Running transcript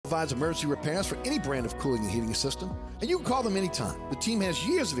provides emergency repairs for any brand of cooling and heating system, and you can call them anytime. The team has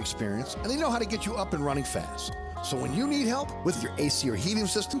years of experience, and they know how to get you up and running fast. So when you need help with your AC or heating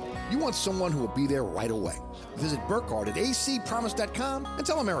system, you want someone who will be there right away. Visit Burkhardt at acpromise.com and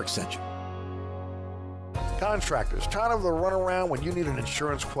tell them Eric sent you. Contractors, tired of the runaround when you need an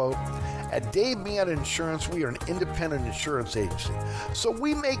insurance quote? At Dave Miata Insurance, we are an independent insurance agency, so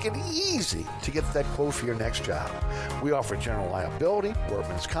we make it easy to get that quote for your next job. We offer general liability,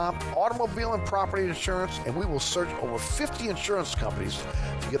 workman's comp, automobile and property insurance, and we will search over 50 insurance companies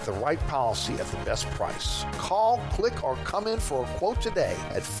to get the right policy at the best price. Call, click, or come in for a quote today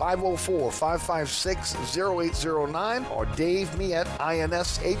at 504-556-0809 or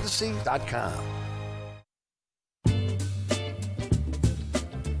daveme@insagency.com.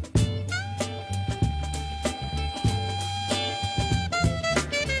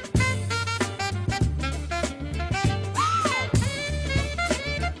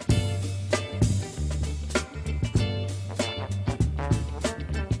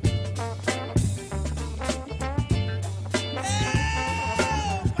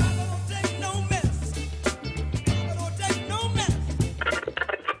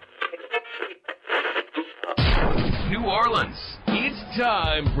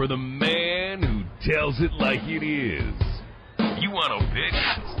 Time for the man who tells it like it is. You want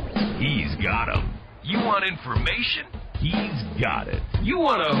opinions? He's got them. You want information? He's got it. You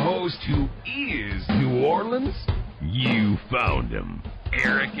want a host who is New Orleans? You found him.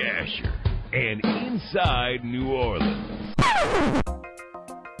 Eric Asher and Inside New Orleans.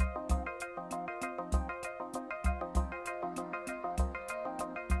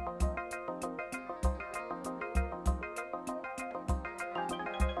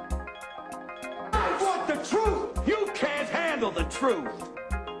 The truth.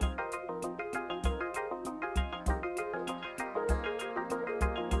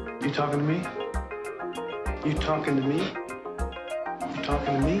 You talking to me? You talking to me? You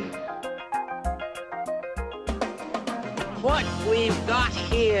talking to me? What we've got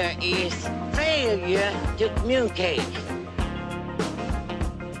here is failure to communicate.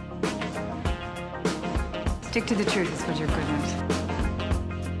 Stick to the truth is what you're good at.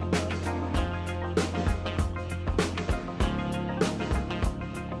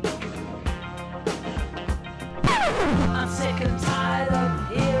 I'm sick and tired of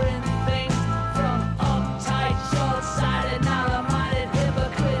hearing things from uptight, short-sighted, narrow-minded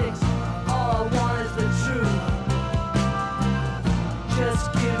hypocrites. All I want is the truth. Just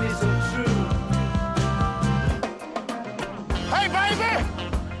give me some truth. Hey, baby!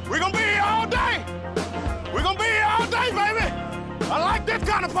 We're gonna be here all day! We're gonna be here all day, baby! I like this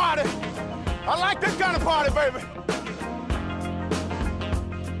kind of party! I like this kind of party, baby!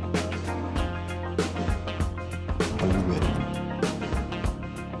 Are you ready?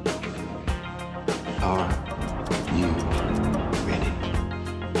 Are you ready?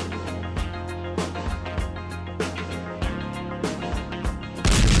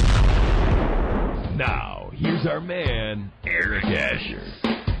 Now, here's our man, Eric Asher.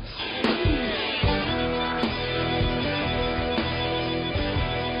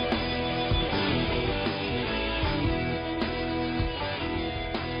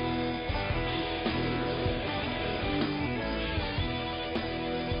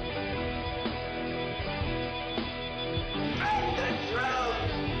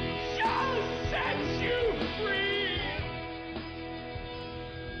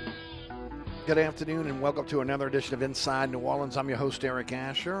 Good afternoon and welcome to another edition of Inside New Orleans. I'm your host, Eric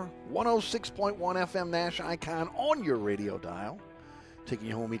Asher. 106.1 FM Nash Icon on your radio dial. Taking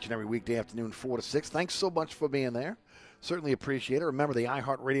you home each and every weekday afternoon, 4 to 6. Thanks so much for being there. Certainly appreciate it. Remember the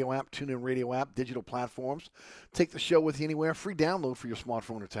iHeartRadio app, TuneIn Radio app, digital platforms. Take the show with you anywhere. Free download for your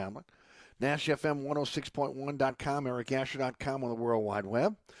smartphone or tablet. NashFM106.1.com, EricAsher.com on the World Wide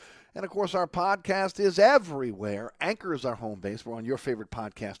Web. And, of course, our podcast is everywhere. Anchor is our home base. We're on your favorite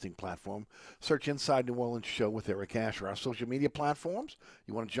podcasting platform. Search Inside New Orleans Show with Eric Asher. Our social media platforms,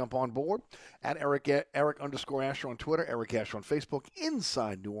 you want to jump on board? At Eric_Asher on Twitter, Eric Asher on Facebook,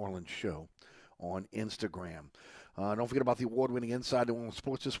 Inside New Orleans Show on Instagram. Don't forget about the award-winning Inside New Orleans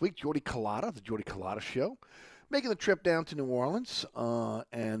Sports this week, Jordy Culotta, the Jordy Culotta Show, making the trip down to New Orleans,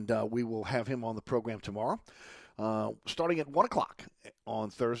 and we will have him on the program tomorrow. Starting at 1 o'clock on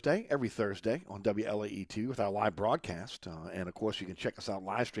Thursday, every Thursday on WLAE2 with our live broadcast. And, of course, you can check us out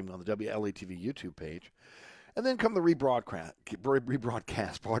live streaming on the WLATV YouTube page. And then come the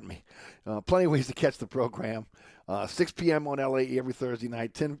rebroadcast, pardon me. Plenty of ways to catch the program. 6 p.m. on LAE every Thursday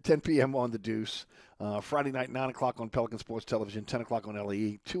night, 10 p.m. on The Deuce. Friday night, 9 o'clock on Pelican Sports Television, 10 o'clock on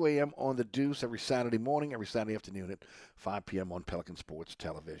LAE, 2 a.m. on The Deuce every Saturday morning, every Saturday afternoon at 5 p.m. on Pelican Sports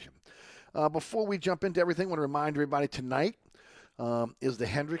Television. Before we jump into everything, I want to remind everybody tonight is the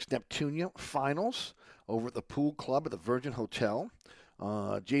Hendricks Neptunia Finals over at the Pool Club at the Virgin Hotel.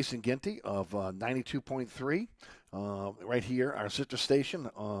 Jason Ginty of 92.3, right here, our sister station,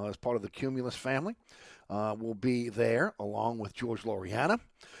 as part of the Cumulus family, will be there along with George Loriana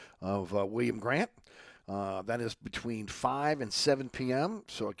of William Grant. That is between 5 and 7 p.m.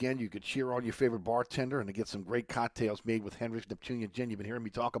 So, again, you could cheer on your favorite bartender and to get some great cocktails made with Hendricks Neptunia Gin. You've been hearing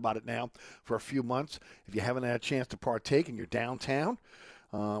me talk about it now for a few months. If you haven't had a chance to partake and you're downtown,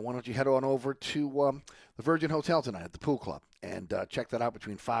 why don't you head on over to the Virgin Hotel tonight at the Pool Club and check that out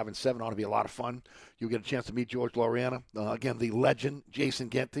between 5 and 7. It ought to be a lot of fun. You'll get a chance to meet George Loriana, again, the legend, Jason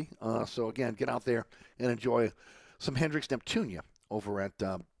Ginty. So, again, get out there and enjoy some Hendricks Neptunia over at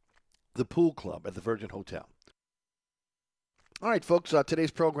the Pool Club at the Virgin Hotel. All right, folks,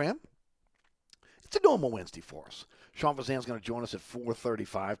 today's program, it's a normal Wednesday for us. Sean Fazan's going to join us at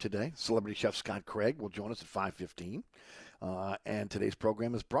 4:35 today. Celebrity chef Scott Craig will join us at 5:15. And today's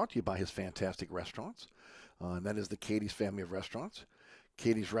program is brought to you by his fantastic restaurants. And that is the Katie's family of restaurants.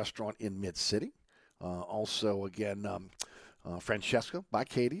 Katie's Restaurant in Mid-City. Also, again, Francesca by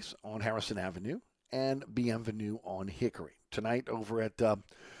Katie's on Harrison Avenue and Bienvenue on Hickory. Tonight over at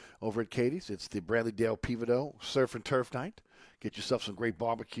Katie's, it's the Bradley Dale Pivotal Surf and Turf Night. Get yourself some great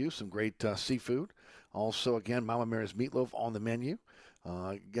barbecue, some great seafood. Also, again, Mama Mary's Meatloaf on the menu.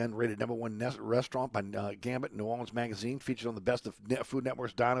 Again, rated #1 restaurant by Gambit New Orleans Magazine, featured on the best of Food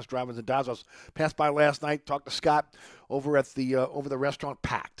Network's Diners, Drive-Ins, and Dives. I was passed by last night, talked to Scott over at the restaurant,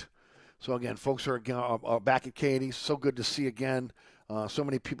 packed. So again, folks are back at Katie's. So good to see again. So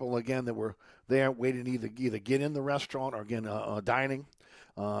many people again that were there waiting to either get in the restaurant or again dining.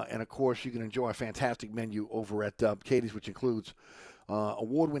 And of course, you can enjoy a fantastic menu over at Katie's, which includes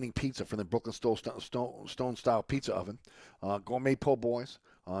award-winning pizza from the Brooklyn Stone Style Pizza Oven, gourmet po' boys,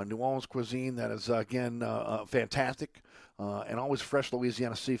 New Orleans cuisine that is, again, fantastic, and always fresh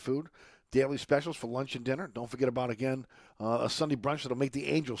Louisiana seafood. Daily specials for lunch and dinner. Don't forget about, again, a Sunday brunch that'll make the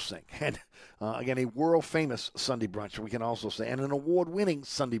angels sing. And, again, a world-famous Sunday brunch, we can also say, and an award-winning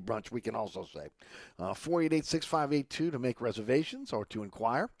Sunday brunch, we can also say. 488-6582 to make reservations or to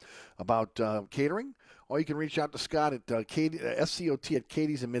inquire about catering. Or you can reach out to Scott at SCOT at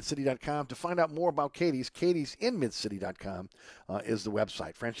katiesinmidcity.com to find out more about Katie's. katiesinmidcity.com is the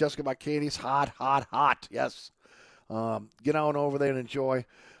website. Francesca by Katie's, hot, yes. Get on over there and enjoy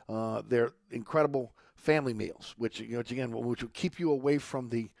their incredible family meals, which will keep you away from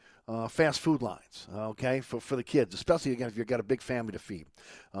the fast food lines, okay, for the kids, especially, again, if you've got a big family to feed.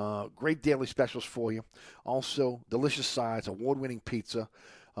 Great daily specials for you. Also, delicious sides, award-winning pizza.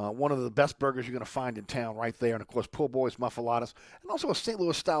 One of the best burgers you're going to find in town right there. And, of course, po' boys, muffaladas, and also a St.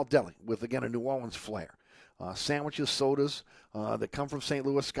 Louis-style deli with, again, a New Orleans flair. Sandwiches, sodas that come from St.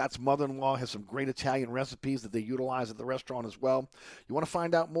 Louis. Scott's mother-in-law has some great Italian recipes that they utilize at the restaurant as well. You want to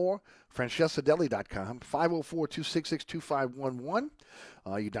find out more? FrancescaDeli.com, 504-266-2511.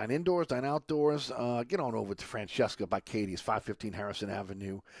 You dine indoors, dine outdoors. Get on over to Francesca by Katie's, 515 Harrison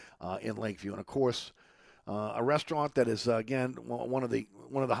Avenue in Lakeview. And, of course, a restaurant that is, again, one of the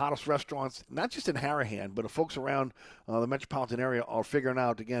hottest restaurants, not just in Harahan, but folks around the metropolitan area are figuring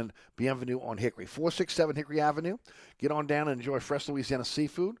out, again, Bienvenue on Hickory. 467 Hickory Avenue. Get on down and enjoy fresh Louisiana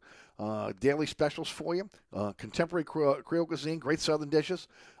seafood. Daily specials for you. Contemporary Creole cuisine, great southern dishes.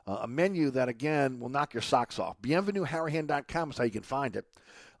 A menu that, again, will knock your socks off. BienvenueHarahan.com is how you can find it.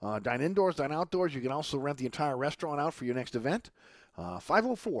 Dine indoors, dine outdoors. You can also rent the entire restaurant out for your next event.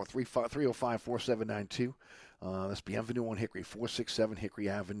 504-305-4792. That's Bienvenue on Hickory, 467 Hickory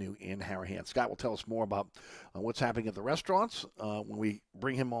Avenue in Harahan. Scott will tell us more about what's happening at the restaurants when we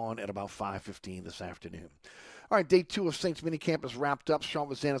bring him on at about 5:15 this afternoon. All right, day 2 of Saints Minicamp is wrapped up. Sean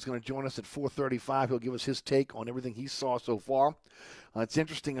Fazan is going to join us at 4:35. He'll give us his take on everything he saw so far. It's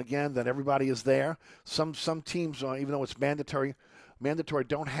interesting, again, that everybody is there. Some teams, even though it's mandatory,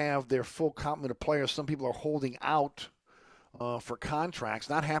 don't have their full complement of players. Some people are holding out for contracts.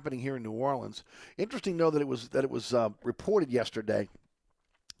 Not happening here in New Orleans. Interesting, though, that it was reported yesterday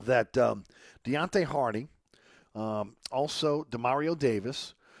that Deontay Hardy, also Demario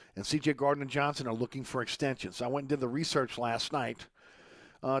Davis, and C.J. Gardner-Johnson are looking for extensions. So I went and did the research last night.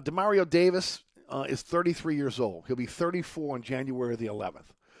 Demario Davis is 33 years old. He'll be 34 on January the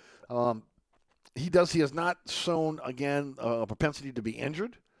 11th. He has not shown, again, a propensity to be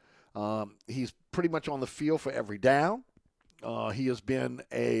injured. He's pretty much on the field for every down. He has been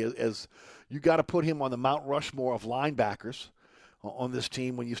as you got to put him on the Mount Rushmore of linebackers on this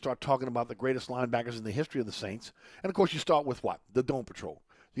team when you start talking about the greatest linebackers in the history of the Saints. And, of course, you start with what? The Dome Patrol.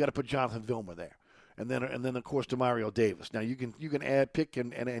 You got to put Jonathan Vilma there. And then of course, Demario Davis. Now, you can add, pick,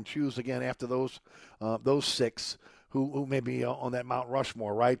 and choose again after those six who may be on that Mount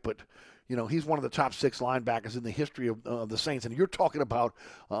Rushmore, right? But, he's one of the top 6 linebackers in the history of the Saints. And you're talking about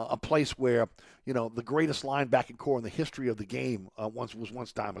a place where, the greatest linebacking core in the history of the game was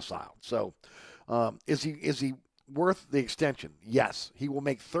once domiciled. So is he worth the extension? Yes. He will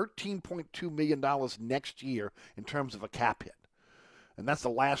make $13.2 million next year in terms of a cap hit. And that's the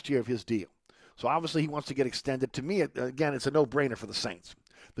last year of his deal. So obviously he wants to get extended. To me, again, it's a no-brainer for the Saints.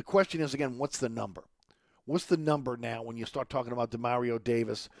 The question is, again, what's the number? What's the number now when you start talking about Demario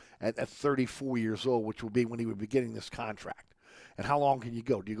Davis at 34 years old, which will be when he would be getting this contract? And how long can you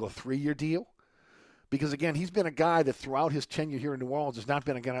go? Do you go a 3-year deal? Because, again, he's been a guy that throughout his tenure here in New Orleans has not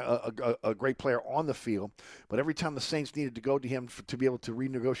been, again, a great player on the field. But every time the Saints needed to go to him to be able to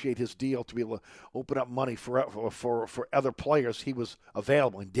renegotiate his deal, to be able to open up money for other players, he was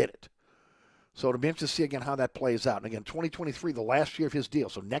available and did it. So it'll be interesting to see, again, how that plays out. And, again, 2023, the last year of his deal.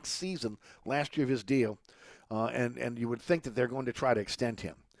 So next season, last year of his deal. And you would think that they're going to try to extend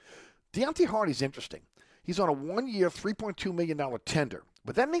him. Deontay Hardy's interesting. He's on a 1-year, $3.2 million tender.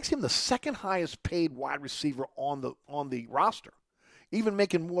 But that makes him the second highest paid wide receiver on the roster, even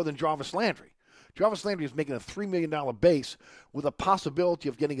making more than Jarvis Landry. Jarvis Landry is making a $3 million base with a possibility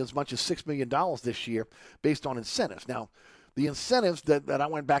of getting as much as $6 million this year based on incentives. Now, the incentives that I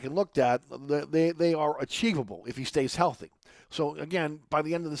went back and looked at, they are achievable if he stays healthy. So, again, by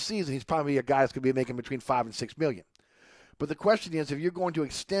the end of the season, he's probably a guy that's going to be making between $5 and $6 million. But the question is, if you're going to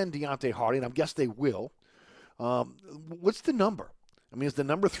extend Deontay Hardy, and I guess they will, what's the number? I mean, is the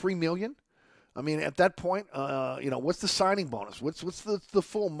number $3 million? I mean, at that point, what's the signing bonus? What's the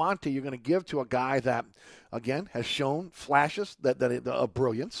full Monty you're going to give to a guy that, again, has shown flashes of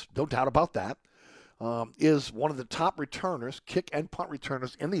brilliance, no doubt about that, is one of the top returners, kick and punt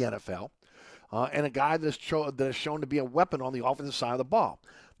returners in the NFL, and a guy that is shown to be a weapon on the offensive side of the ball.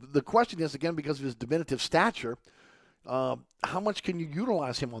 The question is, again, because of his diminutive stature, how much can you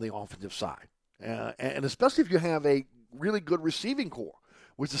utilize him on the offensive side? And especially if you have a really good receiving core,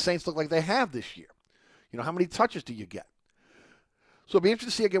 which the Saints look like they have this year. How many touches do you get? So it'll be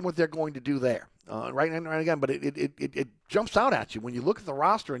interesting to see, again, what they're going to do there. Right again, but it jumps out at you when you look at the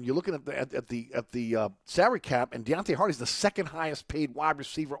roster and you're looking at the salary cap, and Deontay Hardy's the second highest paid wide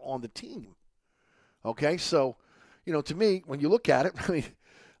receiver on the team. Okay, so, to me, when you look at it, I mean,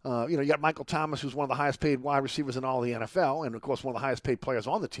 you got Michael Thomas, who's one of the highest paid wide receivers in all the NFL, and, of course, one of the highest paid players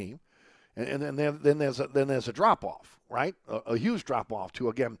on the team. And then there's a drop-off, right? A huge drop-off to,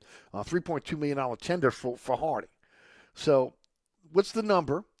 again, a $3.2 million tender for Hardy. So what's the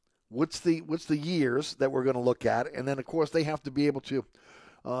number? What's the years that we're going to look at? And then, of course, they have to be able to,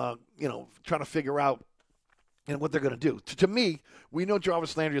 try to figure out what they're going to do. To me, we know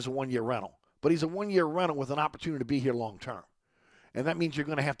Jarvis Landry is a 1-year rental, but he's a 1-year rental with an opportunity to be here long-term. And that means you're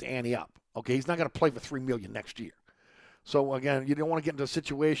going to have to ante up. Okay, he's not going to play for $3 million next year. So, again, you don't want to get into a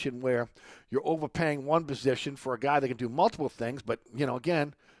situation where you're overpaying one position for a guy that can do multiple things, but,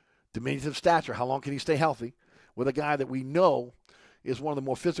 again, diminutive stature. How long can he stay healthy with a guy that we know is one of the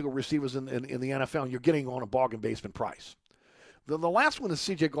more physical receivers in the NFL, and you're getting on a bargain basement price? The last one is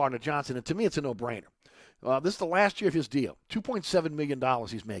C.J. Gardner-Johnson, and to me it's a no-brainer. This is the last year of his deal, $2.7 million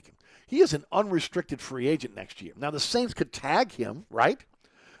he's making. He is an unrestricted free agent next year. Now, the Saints could tag him, right,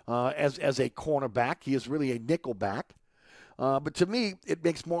 as a cornerback. He is really a nickel back. But to me, it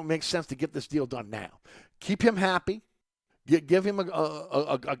makes sense to get this deal done now. Keep him happy. Give him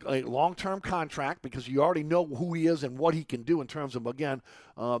a long-term contract, because you already know who he is and what he can do in terms of, again,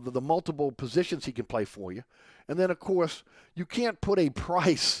 the multiple positions he can play for you. And then, of course, you can't put a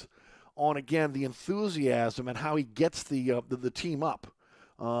price on, again, the enthusiasm and how he gets the team up.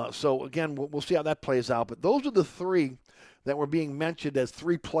 So, again, we'll see how that plays out. But those are the three that were being mentioned as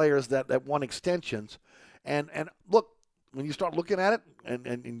three players that won extensions. And look, when you start looking at it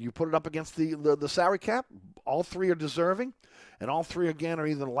and you put it up against the salary cap, all three are deserving, and all three, again, are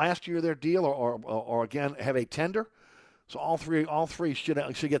either the last year of their deal or again, have a tender. So all three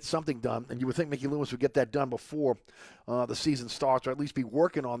should get something done, and you would think Mickey Loomis would get that done before the season starts, or at least be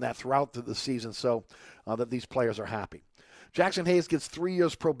working on that throughout the season, so that these players are happy. Jackson Hayes gets 3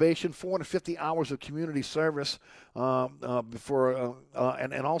 years probation, 450 hours of community service, and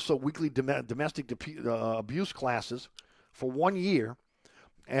also weekly domestic abuse classes for 1 year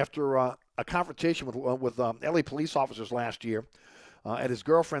after a confrontation with LA police officers last year. at his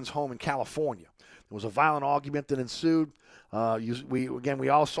girlfriend's home in California. There was a violent argument that ensued. We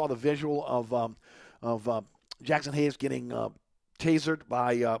all saw the visual of Jackson Hayes getting tasered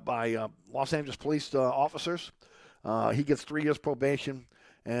by Los Angeles police officers. He gets 3 years probation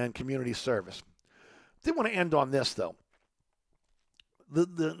and community service. Did want to end on this, though.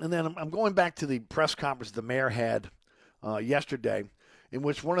 And then I'm going back to the press conference the mayor had yesterday, in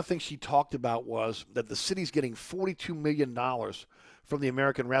which one of the things she talked about was that the city's getting $42 million from the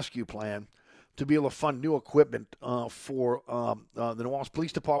American Rescue Plan to be able to fund new equipment for the New Orleans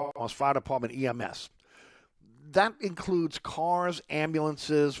Police Department, New Orleans Fire Department, EMS. That includes cars,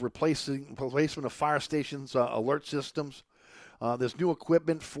 ambulances, replacement of fire stations, alert systems. There's new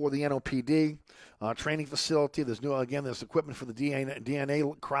equipment for the NOPD, training facility. There's equipment for the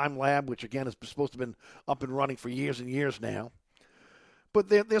DNA crime lab, which, again, is supposed to have been up and running for years and years now. But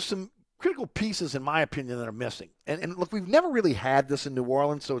there's some critical pieces, in my opinion, that are missing. And look, we've never really had this in New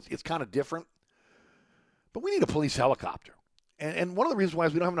Orleans, so it's kind of different. But we need a police helicopter. And one of the reasons why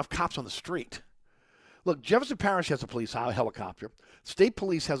is we don't have enough cops on the street. Look, Jefferson Parish has a police helicopter. State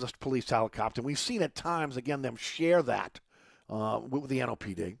Police has a police helicopter. And we've seen at times, again, them share that with the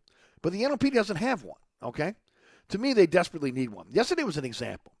NOPD. But the NOPD doesn't have one, okay? To me, they desperately need one. Yesterday was an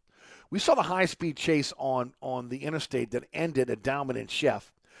example. We saw the high-speed chase on the interstate that ended at Dowman and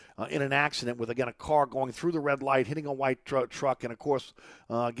Chef in an accident with, again, a car going through the red light, hitting a white truck, and, of course,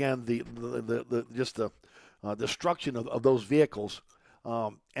 again, the destruction of those vehicles.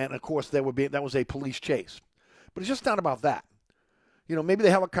 And, of course, that was a police chase. But it's just not about that. You know, maybe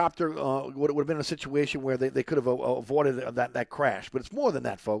the helicopter would have been in a situation where they could have avoided that crash. But it's more than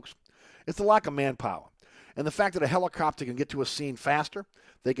that, folks. It's the lack of manpower. And the fact that a helicopter can get to a scene faster,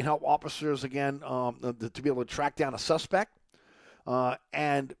 they can help officers, again, to be able to track down a suspect.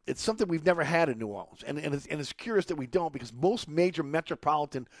 And it's something we've never had in New Orleans. And it's curious that we don't, because most major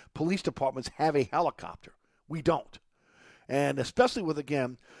metropolitan police departments have a helicopter. We don't. And especially with,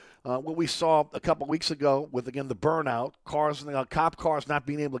 again, what we saw a couple weeks ago with, again, the burnout, cop cars not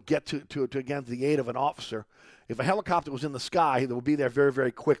being able to get to the aid of an officer. If a helicopter was in the sky, they would be there very,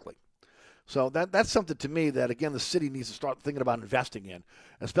 very quickly. So that's something to me that, again, the city needs to start thinking about investing in,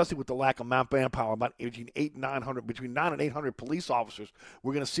 especially with the lack of manpower. About between 9 and 800 police officers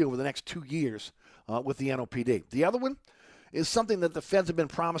we're going to see over the next 2 years with the NOPD. The other one is something that the feds have been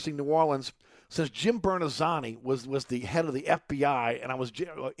promising New Orleans since Jim Bernazani was the head of the FBI, and I was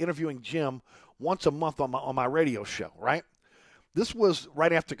interviewing Jim once a month on my radio show, right? This was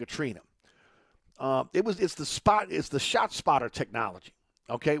right after Katrina. It's the shot spotter technology.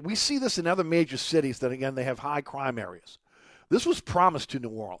 Okay, we see this in other major cities that, again, they have high crime areas. This was promised to New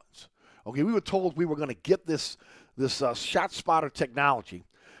Orleans. Okay, we were told we were going to get this shot spotter technology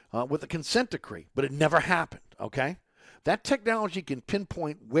with a consent decree, but it never happened, okay? That technology can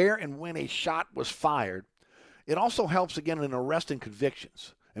pinpoint where and when a shot was fired. It also helps, again, in arrest and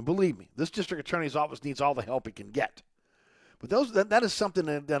convictions. And believe me, this district attorney's office needs all the help it can get. But that is something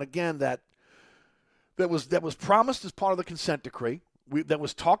that was promised as part of the consent decree. That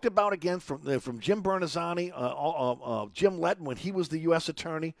was talked about, again, from Jim Bernazani, Jim Letton when he was the U.S.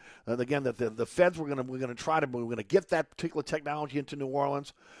 attorney. Again, that the feds we're going to get that particular technology into New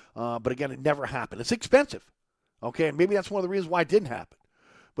Orleans. But again, it never happened. It's expensive. Okay, and maybe that's one of the reasons why it didn't happen.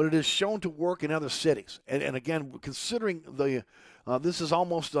 But it is shown to work in other cities. And again, considering this has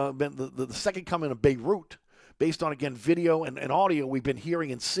almost been the second coming of Beirut, based on, again, video and audio we've been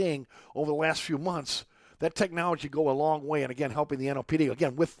hearing and seeing over the last few months, that technology go a long way, and, again, helping the NOPD,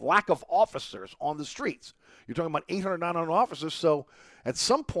 again, with lack of officers on the streets. You're talking about 800, 900 officers, so at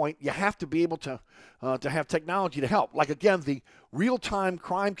some point you have to be able to have technology to help. Like, again, the real-time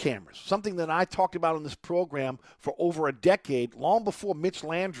crime cameras, something that I talked about in this program for over a decade, long before Mitch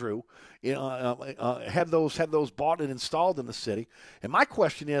Landrieu had those bought and installed in the city. And my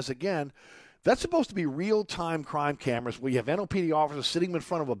question is, again, that's supposed to be real-time crime cameras where you have NOPD officers sitting in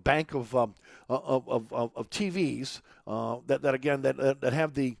front of a bank of TVs that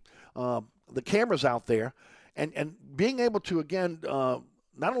have the cameras out there, and being able to, again,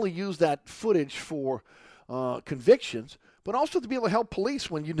 not only use that footage for convictions, but also to be able to help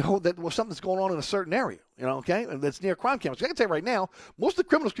police when you know that something's going on in a certain area, okay, and that's near crime cameras. I can tell you right now, most of the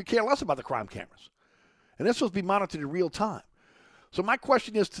criminals could care less about the crime cameras, and they're supposed to be monitored in real time. So my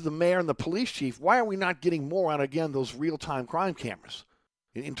question is to the mayor and the police chief, why are we not getting more on, again, those real-time crime cameras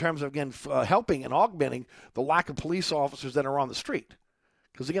in terms of, again, helping and augmenting the lack of police officers that are on the street?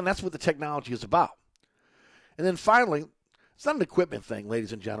 Because, again, that's what the technology is about. And then finally, it's not an equipment thing,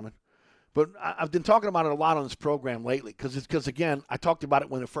 ladies and gentlemen, but I've been talking about it a lot on this program lately because, again, I talked about it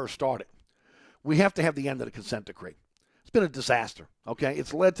when it first started. We have to have the end of the consent decree. been a disaster, okay?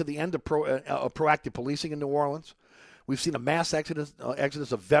 It's led to the end of proactive policing in New Orleans. We've seen a mass exodus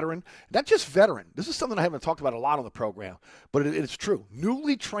of veteran, not just veteran. This is something I haven't talked about a lot on the program, but it's true.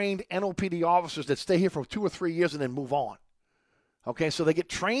 Newly trained NOPD officers that stay here for 2 or 3 years and then move on. Okay, so they get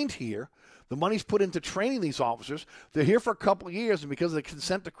trained here. The money's put into training these officers. They're here for a couple of years, and because of the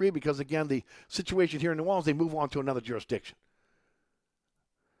consent decree, because, again, the situation here in New Orleans, they move on to another jurisdiction.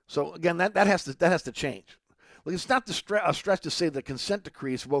 So, again, that has to change. Look, it's not a stretch to say the consent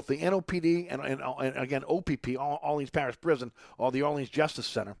decrees for both the NOPD and again, OPP, Orleans Parish Prison, or the Orleans Justice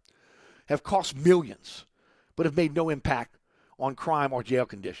Center, have cost millions, but have made no impact on crime or jail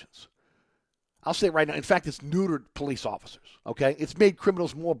conditions. I'll say it right now. In fact, it's neutered police officers, okay? It's made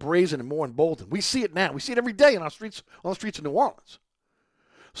criminals more brazen and more emboldened. We see it now. We see it every day on the streets of New Orleans.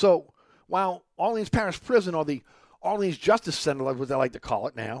 So while Orleans Parish Prison, or the Orleans Justice Center, what they like to call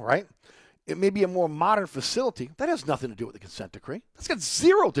it now, right? It may be a more modern facility. That has nothing to do with the consent decree. That's got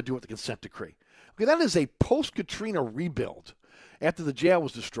zero to do with the consent decree. Okay, that is a post-Katrina rebuild after the jail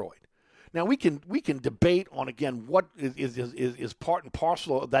was destroyed. Now, we can debate on, again, what is part and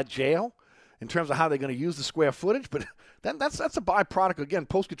parcel of that jail in terms of how they're going to use the square footage, but that's a byproduct, again,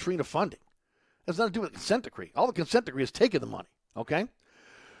 post-Katrina funding. It has nothing to do with the consent decree. All the consent decree is taking the money, okay?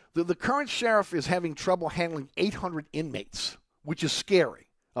 The current sheriff is having trouble handling 800 inmates, which is scary,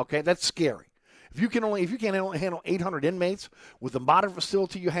 okay? That's scary. If you can't handle 800 inmates with the modern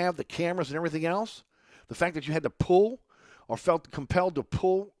facility you have, the cameras and everything else, the fact that you had to pull or felt compelled to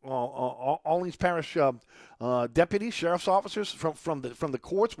pull Orleans Parish deputies, sheriff's officers from the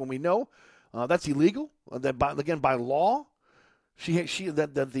courts when we know that's illegal. That by law,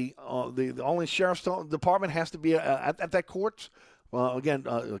 the Orleans Sheriff's Department has to be at that court.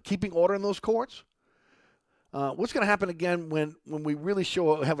 Keeping order in those courts. What's going to happen again when we really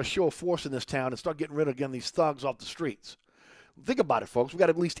have a show of force in this town and start getting rid of, again, these thugs off the streets? Think about it, folks. We've got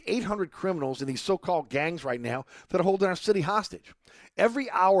at least 800 criminals in these so-called gangs right now that are holding our city hostage.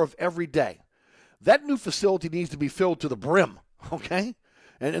 Every hour of every day. That new facility needs to be filled to the brim, okay?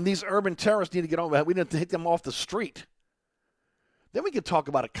 And these urban terrorists need to get on that. We need to hit them off the street. Then we can talk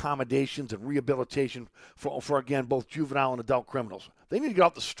about accommodations and rehabilitation for again, both juvenile and adult criminals. They need to get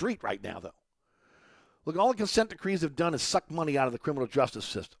off the street right now, though. Look, all the consent decrees have done is suck money out of the criminal justice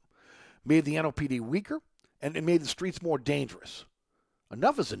system, made the NOPD weaker, and it made the streets more dangerous.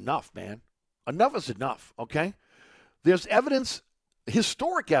 Enough is enough, man. Enough is enough, okay? There's evidence,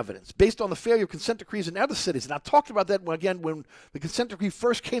 historic evidence, based on the failure of consent decrees in other cities. And I talked about that, when the consent decree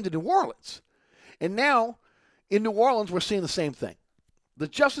first came to New Orleans. And now, in New Orleans, we're seeing the same thing. The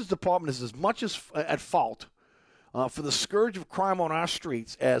Justice Department is as much at fault for the scourge of crime on our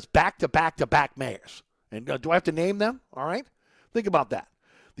streets as back-to-back-to-back mayors. And do I have to name them? All right? Think about that.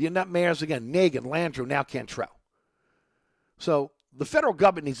 The mayors, again, Nagin, Landrieu, now Cantrell. So the federal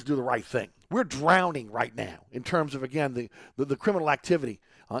government needs to do the right thing. We're drowning right now in terms of, again, the criminal activity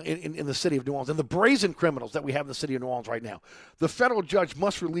in the city of New Orleans and the brazen criminals that we have in the city of New Orleans right now. The federal judge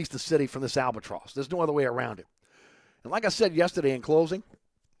must release the city from this albatross. There's no other way around it. And like I said yesterday in closing,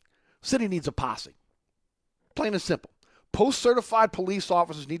 city needs a posse. Plain and simple. Post-certified police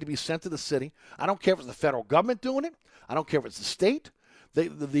officers need to be sent to the city. I don't care if it's the federal government doing it. I don't care if it's the state. The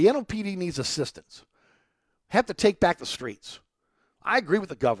NOPD needs assistance. Have to take back the streets. I agree with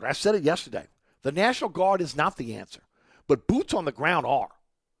the governor. I said it yesterday. The National Guard is not the answer, but boots on the ground are.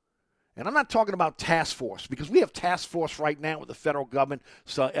 And I'm not talking about task force, because we have task force right now with the federal government,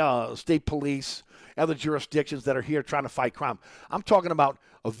 state police, other jurisdictions that are here trying to fight crime. I'm talking about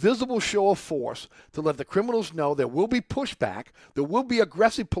a visible show of force to let the criminals know there will be pushback, there will be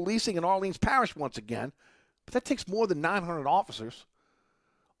aggressive policing in Orleans Parish once again, but that takes more than 900 officers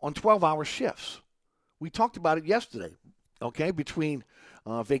on 12-hour shifts. We talked about it yesterday, okay, between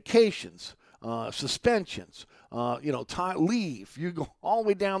vacations, suspensions, leave. You go all the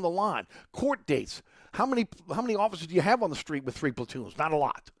way down the line. Court dates. How many officers do you have on the street with 3 platoons? Not a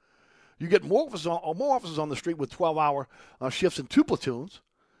lot. You get more officers on the street with 12-hour shifts and 2 platoons,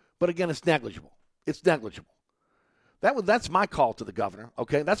 but again, it's negligible. It's negligible. That's my call to the governor,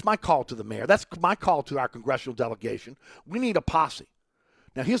 okay? That's my call to the mayor. That's my call to our congressional delegation. We need a posse.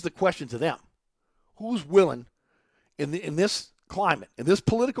 Now, here's the question to them. Who's willing in this climate, in this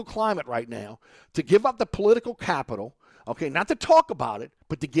political climate right now, to give up the political capital, okay, not to talk about it,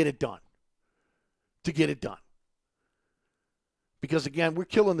 but to get it done? To get it done. Because, again, we're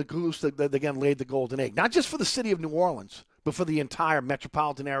killing the goose that again, laid the golden egg. Not just for the city of New Orleans, but for the entire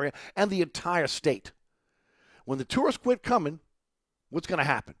metropolitan area and the entire state. When the tourists quit coming, what's going to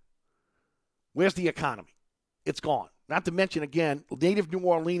happen? Where's the economy? It's gone. Not to mention, again, native New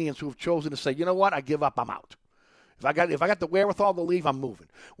Orleanians who have chosen to say, you know what, I give up, I'm out. If I got the wherewithal to leave, I'm moving.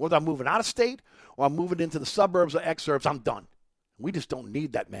 Whether I'm moving out of state or I'm moving into the suburbs or exurbs, I'm done. We just don't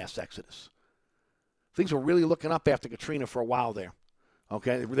need that mass exodus. Things were really looking up after Katrina for a while there.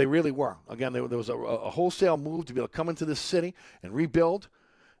 Okay, they really were. Again, there was a wholesale move to be able to come into this city and rebuild,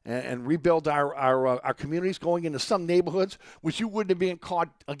 and rebuild our communities, going into some neighborhoods which you wouldn't have been caught,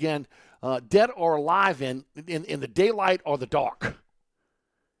 again, dead or alive in the daylight or the dark.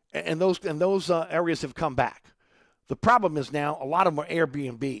 And those areas have come back. The problem is now a lot of them are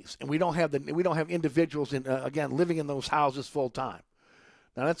Airbnbs, and we don't have individuals again living in those houses full time.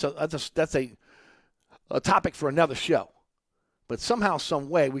 Now that's a topic for another show. But somehow, some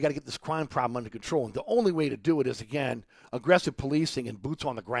way, we got to get this crime problem under control. And the only way to do it is, again, aggressive policing and boots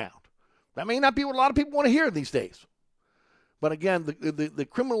on the ground. That may not be what a lot of people want to hear these days. But again, the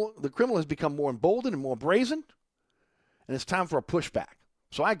criminal has become more emboldened and more brazen, and it's time for a pushback.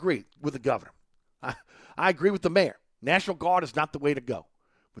 So I agree with the governor. I agree with the mayor. National Guard is not the way to go.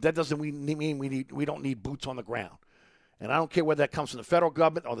 But that doesn't mean we don't need boots on the ground. And I don't care whether that comes from the federal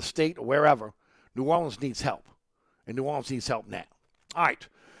government or the state or wherever. New Orleans needs help. And New Orleans needs help now. All right,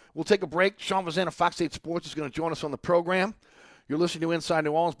 we'll take a break. Sean Fazan of Fox 8 Sports is going to join us on the program. You're listening to Inside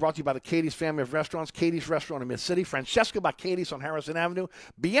New Orleans, brought to you by the Katie's family of restaurants. Katie's Restaurant in Mid-City. Francesca by Katie's on Harrison Avenue.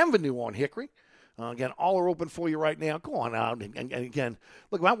 Bienvenue on Hickory. Again, all are open for you right now. Go on out. And again,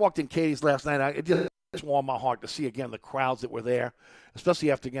 look, when I walked in Katie's last night, it just warmed my heart to see, again, the crowds that were there,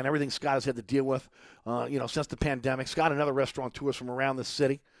 especially after, again, everything Scott has had to deal with, since the pandemic. Scott and other restaurateurs from around the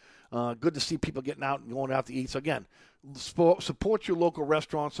city. Good to see people getting out and going out to eat. So, again, support your local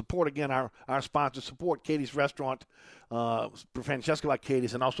restaurants. Support, again, our sponsors. Support Katie's Restaurant, Francesca by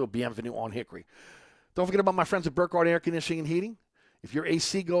Katie's, and also Bienvenue on Hickory. Don't forget about my friends at Burkhardt Air Conditioning and Heating. If your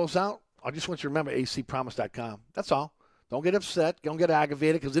AC goes out, I just want you to remember acpromise.com. That's all. Don't get upset. Don't get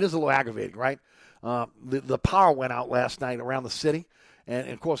aggravated, because it is a little aggravating, right? The power went out last night around the city. And,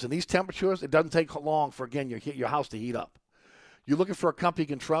 of course, in these temperatures, it doesn't take long for, again, your house to heat up. You're looking for a company you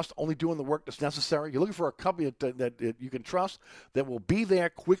can trust, only doing the work that's necessary. You're looking for a company that you can trust that will be there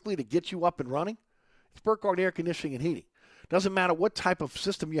quickly to get you up and running. It's Burkhardt Air Conditioning and Heating. Doesn't matter what type of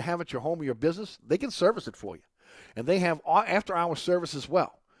system you have at your home or your business, they can service it for you. And they have after-hour service as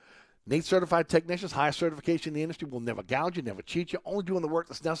well. NATE certified technicians, highest certification in the industry, will never gouge you, never cheat you, only doing the work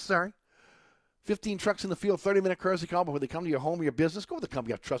that's necessary. 15 trucks in the field, 30-minute courtesy call before they come to your home or your business. Go with the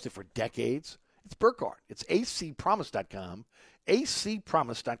company I've trusted for decades. It's Burkhardt. It's acpromise.com.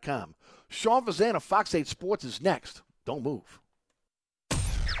 acpromise.com. Sean Fazan of Fox 8 Sports is next. Don't move.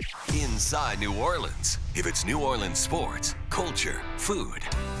 Inside New Orleans. If it's New Orleans sports, culture, food.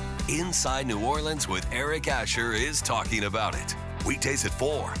 Inside New Orleans with Eric Asher is talking about it. Weekdays at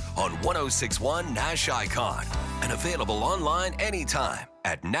 4 on 106.1 Nash Icon. And available online anytime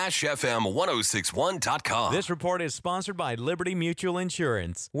at NashFM1061.com. This report is sponsored by Liberty Mutual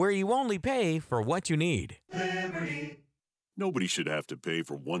Insurance, where you only pay for what you need. Liberty. Nobody should have to pay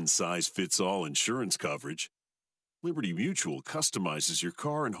for one-size-fits-all insurance coverage. Liberty Mutual customizes your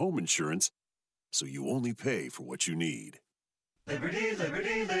car and home insurance so you only pay for what you need. Liberty,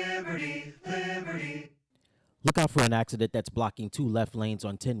 liberty, liberty, liberty. Look out for an accident that's blocking 2 left lanes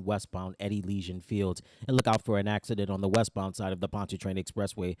on 10 westbound Eddie Legion Fields. And look out for an accident on the westbound side of the Pontchartrain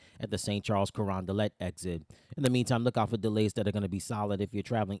Expressway at the St. Charles Carondelet exit. In the meantime, look out for delays that are going to be solid if you're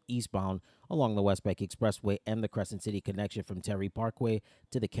traveling eastbound along the West Bank Expressway and the Crescent City connection from Terry Parkway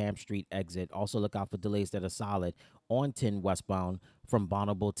to the Camp Street exit. Also look out for delays that are solid on 10 westbound from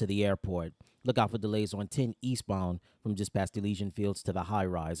Bonneville to the airport. Look out for delays on 10 eastbound from just past Elysian Fields to the high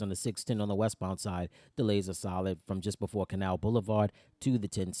rise. On the 610 on the westbound side, delays are solid from just before Canal Boulevard to the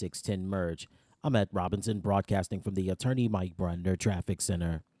 10-610 merge. I'm Ed Robinson, broadcasting from the Attorney Mike Brender Traffic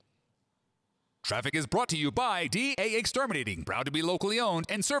Center. Traffic is brought to you by DA Exterminating, proud to be locally owned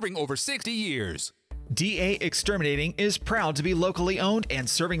and serving over 60 years. DA Exterminating is proud to be locally owned and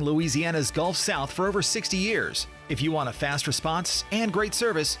serving Louisiana's Gulf South for over 60 years. If you want a fast response and great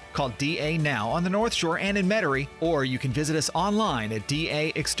service, call DA now on the North Shore and in Metairie, or you can visit us online at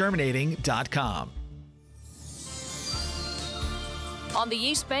daexterminating.com. On the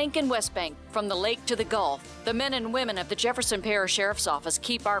East Bank and West Bank, from the lake to the Gulf, the men and women of the Jefferson Parish Sheriff's Office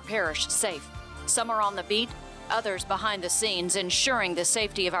keep our parish safe. Some are on the beat, others behind the scenes, ensuring the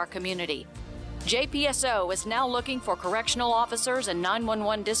safety of our community. JPSO is now looking for correctional officers and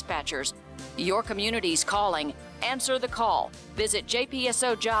 911 dispatchers. Your community's calling. Answer the call. Visit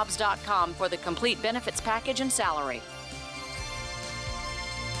jpsojobs.com for the complete benefits package and salary.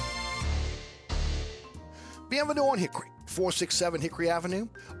 Bienvenue on Hickory. 467 Hickory Avenue,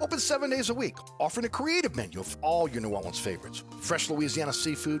 open 7 days a week, offering a creative menu of all your New Orleans favorites. Fresh Louisiana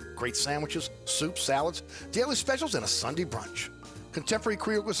seafood, great sandwiches, soups, salads, daily specials, and a Sunday brunch. Contemporary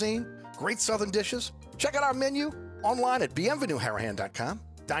Creole cuisine, great southern dishes. Check out our menu online at bienvenueharahan.com.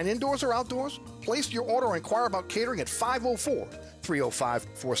 Dine indoors or outdoors. Place your order or inquire about catering at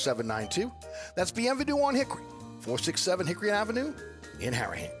 504-305-4792. That's Bienvenue on Hickory, 467 Hickory Avenue in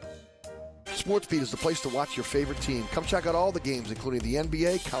Harahan. SportsBeat is the place to watch your favorite team. Come check out all the games, including the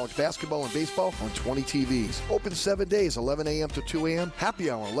NBA, college basketball, and baseball on 20 TVs. Open 7 days, 11 a.m. to 2 a.m.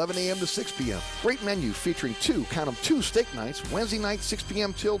 Happy hour, 11 a.m. to 6 p.m. Great menu featuring two steak nights. Wednesday night, 6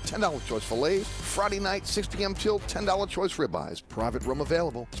 p.m. till $10 choice fillets. Friday night, 6 p.m. till $10 choice ribeyes. Private room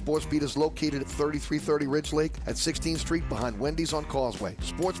available. SportsBeat is located at 3330 Ridge Lake at 16th Street behind Wendy's on Causeway.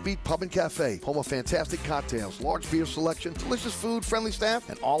 SportsBeat Pub and Cafe, home of fantastic cocktails, large beer selection, delicious food, friendly staff,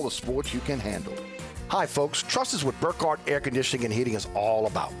 and all the sports you can handle. Hi, folks. Trust is what Burkhardt Air Conditioning and Heating is all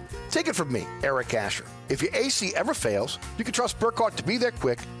about. Take it from me, Eric Asher. If your AC ever fails, you can trust Burkhardt to be there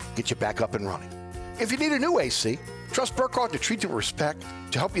quick, get you back up and running. If you need a new AC, trust Burkhardt to treat you with respect,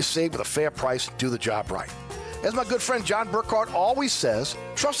 to help you save with a fair price and do the job right. As my good friend John Burkhardt always says,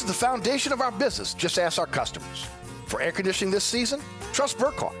 trust is the foundation of our business. Just ask our customers. For air conditioning this season, trust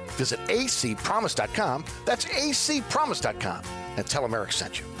Burkhardt. Visit acpromise.com. That's acpromise.com. And tell them Eric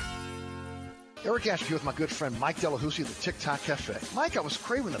sent you. Eric Asher here with my good friend Mike Delahousie of the TikTok Cafe. Mike, I was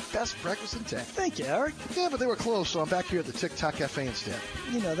craving the best breakfast in town. Thank you, Eric. Yeah, but they were closed, so I'm back here at the TikTok Cafe instead.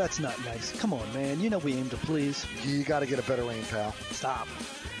 You know, that's not nice. Come on, man. You know we aim to please. You got to get a better aim, pal. Stop.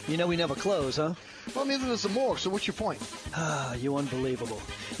 You know we never close, huh? Well, neither does the morgue, so what's your point? Ah, you unbelievable.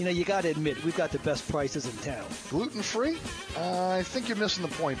 You know, you got to admit, we've got the best prices in town. Gluten-free? I think you're missing the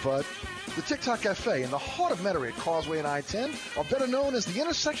point, bud. The TikTok Cafe in the heart of Metairie at Causeway and I-10 are better known as the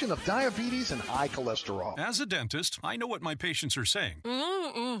intersection of diabetes and high cholesterol. As a dentist, I know what my patients are saying.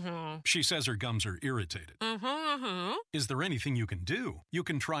 Mm-hmm. She says her gums are irritated. Mm-hmm. Is there anything you can do? You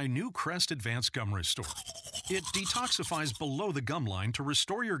can try new Crest Advanced Gum Restore. It detoxifies below the gum line to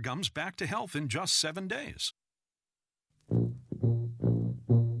restore your gums back to health in just 7 days.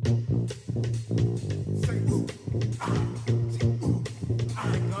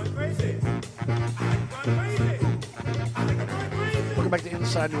 Welcome back to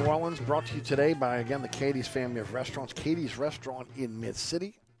Inside New Orleans, brought to you today by, again, the Katie's family of restaurants. Katie's Restaurant in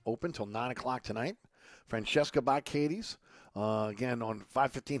Mid-City, open till 9 o'clock tonight. Francesca by Katie's, again, on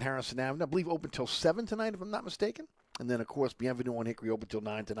 515 Harrison Avenue. I believe open till 7 tonight, if I'm not mistaken. And then, of course, Bienvenue on Hickory, open till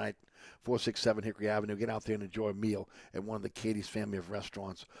 9 tonight, 467 Hickory Avenue. Get out there and enjoy a meal at one of the Katie's family of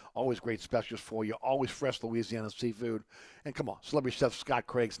restaurants. Always great specials for you, always fresh Louisiana seafood. And come on, celebrity chef Scott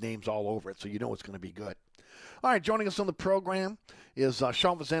Craig's name's all over it, so you know it's going to be good. All right, joining us on the program is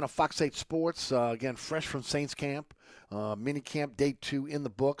Sean Fazan of Fox 8 Sports. Again, fresh from Saints Camp, mini camp day 2 in the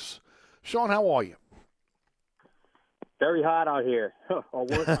books. Sean, how are you? Very hot out here.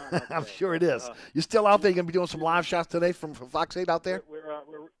 I'm sure it is. You're still out there? You're going to be doing some live shots today from Fox 8 out there? We're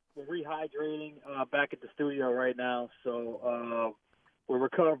rehydrating back at the studio right now, so we're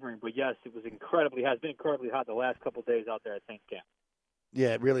recovering. But, yes, it was incredibly hot. It's been incredibly hot the last couple of days out there at Saints Camp.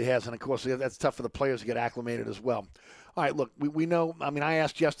 Yeah, it really has. And, of course, that's tough for the players to get acclimated as well. All right, look, we know. I mean, I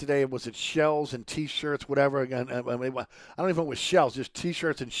asked yesterday, was it shells and T-shirts, whatever? Again, I don't even know if it was shells, just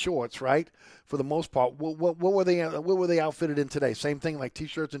T-shirts and shorts, right? For the most part, what were they? What were they outfitted in today? Same thing, like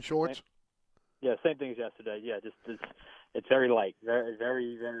T-shirts and shorts. Yeah, same thing as yesterday. Yeah, it's very light, very,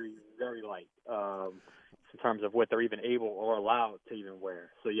 very, very, very light in terms of what they're even able or allowed to even wear.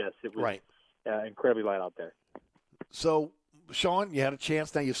 So yes, it was incredibly light out there. So, Sean, you had a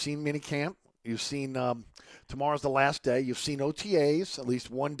chance. Now you've seen minicamp. You've seen tomorrow's the last day. You've seen OTAs, at least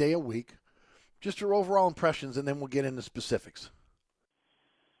one day a week. Just your overall impressions, and then we'll get into specifics.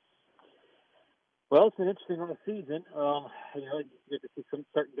 Well, it's an interesting off season. You get to see some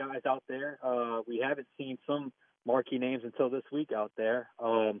certain guys out there. We haven't seen some marquee names until this week out there.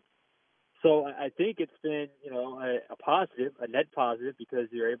 So I think it's been, a positive, a net positive, because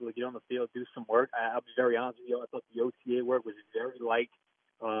you're able to get on the field, do some work. I'll be very honest with you. I thought the OTA work was very light.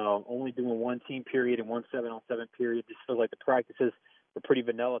 Only doing one team period and one 7-on-7 period. Just feel like the practices were pretty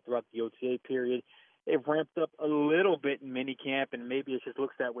vanilla throughout the OTA period. They've ramped up a little bit in minicamp, and maybe it just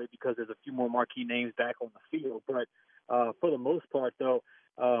looks that way because there's a few more marquee names back on the field. But for the most part, though,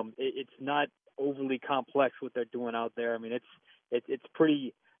 it's not overly complex what they're doing out there. I mean, it's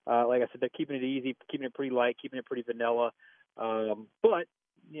pretty, like I said, they're keeping it easy, keeping it pretty light, keeping it pretty vanilla. But,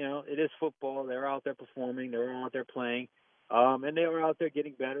 it is football. They're out there performing. They're out there playing. And they are out there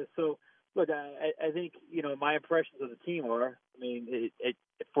getting better. So, look, I think, my impressions of the team are,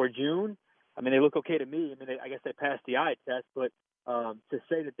 for June, I mean, they look okay to me. I mean, I guess they passed the eye test, but to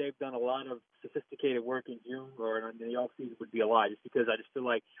say that they've done a lot of sophisticated work in June or in the off season would be a lie, just because I just feel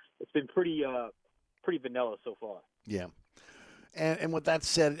like it's been pretty vanilla so far. Yeah. And with that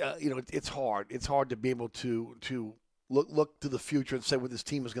said, it's hard. It's hard to be able to look to the future and say what this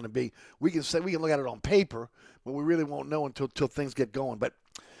team is going to be. We can look at it on paper, but we really won't know until things get going. But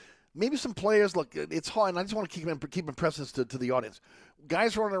maybe some players, look, it's hard, and I just want to keep impressing this to the audience.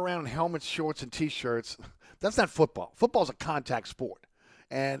 Guys running around in helmets, shorts, and T-shirts, that's not football. Football's a contact sport.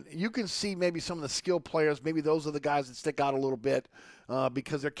 And you can see maybe some of the skilled players, maybe those are the guys that stick out a little bit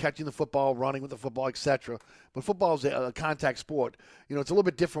because they're catching the football, running with the football, etc. But football is a contact sport. It's a little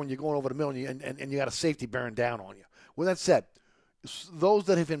bit different when you're going over the middle and you got a safety bearing down on you. With that said, those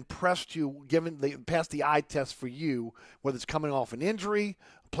that have impressed you, they passed the eye test for you, whether it's coming off an injury,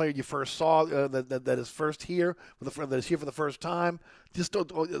 a player you first saw that is first here, that is here for the first time,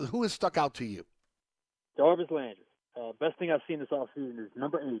 who has stuck out to you? Jarvis Landry. Best thing I've seen this offseason is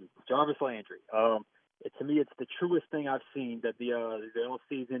number 80, Jarvis Landry. To me, it's the truest thing I've seen that the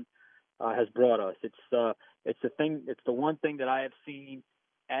offseason has brought us. It's the one thing that I have seen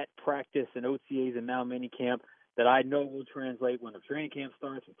at practice and OTAs and now minicamp that I know will translate when the training camp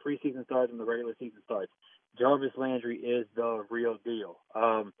starts, when preseason starts, when the regular season starts. Jarvis Landry is the real deal,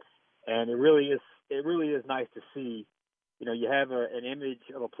 and it really is nice to see. You have an image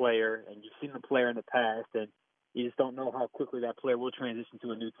of a player, and you've seen the player in the past, and you just don't know how quickly that player will transition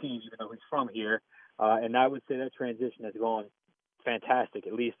to a new team, even though he's from here. And I would say that transition has gone fantastic,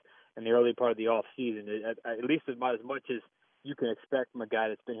 at least in the early part of the off season, at least about as much as you can expect from a guy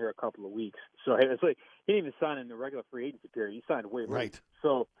that's been here a couple of weeks. So it's like he didn't even sign in the regular free agency period. He signed way late. Right.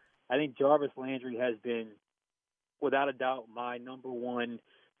 So I think Jarvis Landry has been, without a doubt, my number one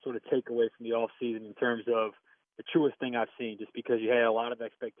sort of takeaway from the offseason in terms of the truest thing I've seen, just because you had a lot of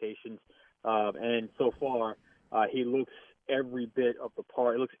expectations. And so far, he looks every bit of the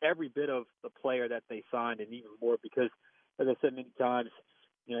part. He looks every bit of the player that they signed, and even more because, as I said many times,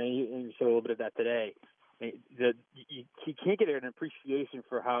 and you showed a little bit of that today, you can't get an appreciation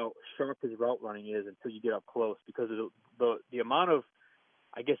for how sharp his route running is until you get up close, because of the amount of,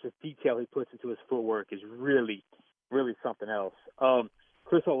 I guess, the detail he puts into his footwork is really, really something else.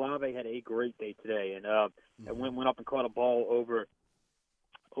 Chris Olave had a great day today, and went up and caught a ball over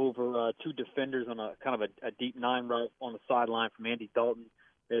two defenders on a kind of a deep 9 route on the sideline from Andy Dalton.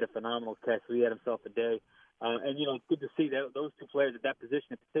 Made a phenomenal catch, so he had himself a day. And it's good to see that those two players at that position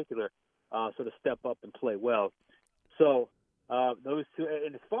in particular sort of step up and play well. So those two,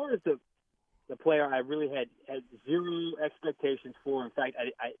 and as far as the player I really had zero expectations for. In fact,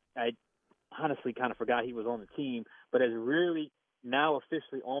 I honestly kind of forgot he was on the team, but is really now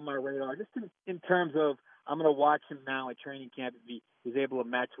officially on my radar, just in terms of I'm going to watch him now at training camp if he's able to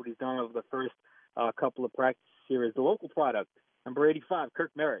match what he's done over the first couple of practice series. The local product, number 85,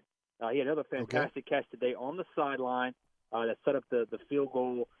 Kirk Merritt. He had another fantastic catch today on the sideline that set up the field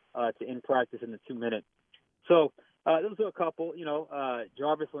goal to end practice in the 2-minute. So those are a couple,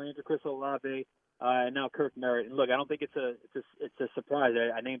 Jarvis Landry, Chris Olave, and now Kirk Merritt. And look, I don't think it's a surprise.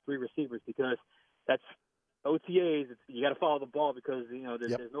 I named 3 receivers because that's OTAs. You got to follow the ball because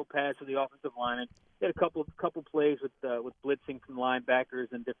there's no pass for the offensive line. And they had a couple plays with blitzing from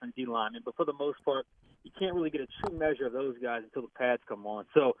linebackers and different D linemen, but for the most part, you can't really get a true measure of those guys until the pads come on.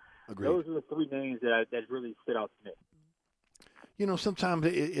 So those are the 3 names that really stood out to me. Sometimes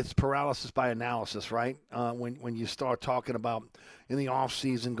it's paralysis by analysis, right? When you start talking about in the off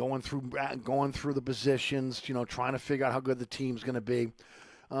season, going through the positions, trying to figure out how good the team's going to be.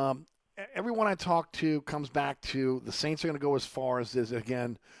 Everyone I talk to comes back to the Saints are going to go as far as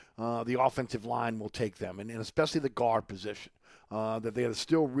again, the offensive line will take them, and especially the guard position. That there are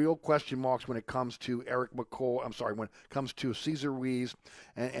still real question marks when it comes to Eric McCoy. I'm sorry, when it comes to Cesar Ruiz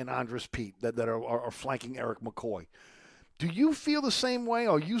and Andres Pete that are flanking Eric McCoy. Do you feel the same way?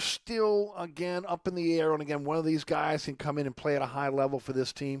 Or are you still, again, up in the air, and again, one of these guys can come in and play at a high level for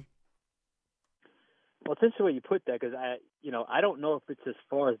this team? Well, it's interesting the way you put that, because I don't know if it's as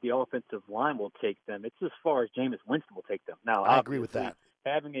far as the offensive line will take them. It's as far as Jameis Winston will take them. Now, I agree with that.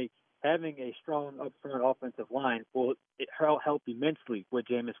 Having a strong upfront offensive line will help immensely what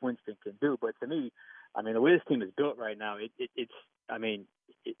Jameis Winston can do. But to me, the way this team is built right now, it's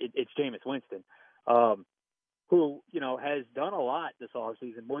Jameis Winston, who has done a lot this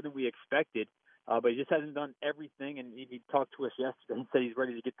offseason, more than we expected. But he just hasn't done everything, and he talked to us yesterday and said he's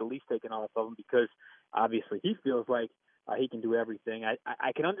ready to get the leash taken off of him because obviously he feels like he can do everything.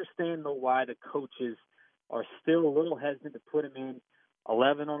 I can understand, though, why the coaches are still a little hesitant to put him in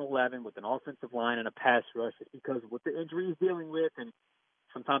 11 on 11 with an offensive line and a pass rush, just because of what the injury he's dealing with and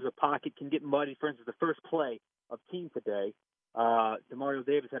sometimes the pocket can get muddy. For instance, the first play of team today, Demario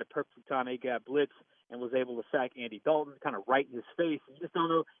Davis had a perfect time A-gap blitz and was able to sack Andy Dalton kind of right in his face. You just don't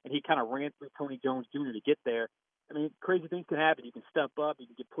know. And he kind of ran through Tony Jones Jr. to get there. I mean, crazy things can happen. You can step up, you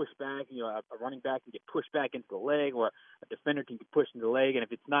can get pushed back. You know, a running back can get pushed back into the leg, or a defender can get pushed into the leg. And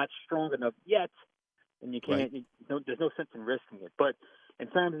if it's not strong enough yet, then you can't. Right. There's no sense in risking it. But in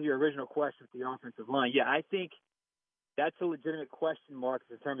terms of your original question with the offensive line, yeah, I think that's a legitimate question mark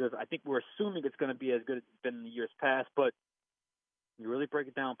in terms of I think we're assuming it's going to be as good as it's been in the years past. But you really break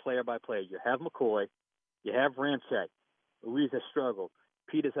it down player by player. You have McCoy, you have Ramczyk. Luis has struggled.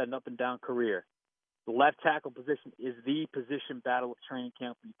 Pete has had an up-and-down career. The left tackle position is the position battle of training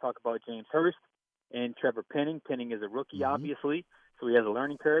camp when you talk about James Hurst and Trevor Penning. Penning is a rookie, obviously, so he has a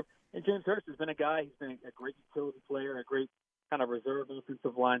learning curve. And James Hurst has been a guy, he's been a great utility player, a great kind of reserve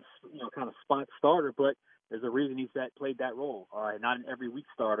offensive line, kind of spot starter, but there's a reason he's played that role. Not an every week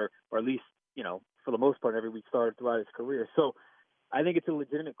starter, or at least, for the most part, every week starter throughout his career. So I think it's a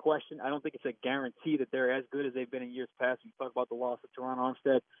legitimate question. I don't think it's a guarantee that they're as good as they've been in years past. You talk about the loss of Teron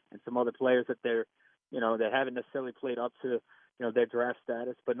Armstead and some other players that they're, that haven't necessarily played up to, their draft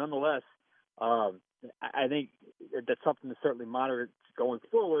status. But nonetheless, I think that's something to certainly monitor going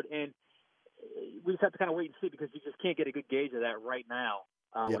forward. And we just have to kind of wait and see, because you just can't get a good gauge of that right now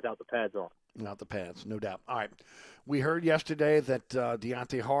without the pads on. Without the pads, no doubt. All right. We heard yesterday that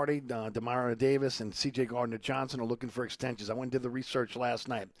Deontay Hardy, Demario Davis, and C.J. Gardner-Johnson are looking for extensions. I went and did the research last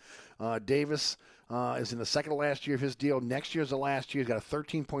night. Davis is in the second to last year of his deal. Next year's the last year. He's got a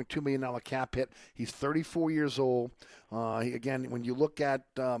 $13.2 million cap hit. He's 34 years old. Again, when you look at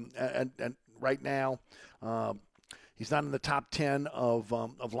right now, he's not in the top 10 of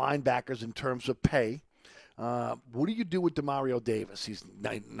linebackers in terms of pay. What do you do with Demario Davis? He's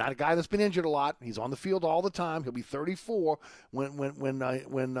not a guy that's been injured a lot. He's on the field all the time. He'll be 34 when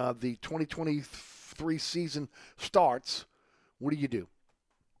the 2023 season starts. What do you do?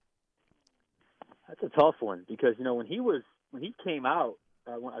 That's a tough one, because when he came out,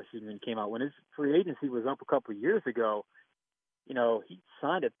 when his free agency was up a couple of years ago, he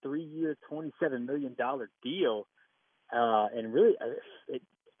signed a 3-year, $27 million deal, and really,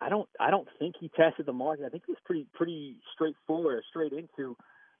 I don't think he tested the market. I think he was pretty straightforward, straight into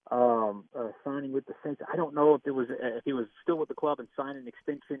signing with the Saints. I don't know if he was still with the club and signed an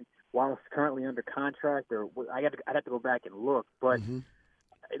extension while he's currently under contract, or I'd have to go back and look. But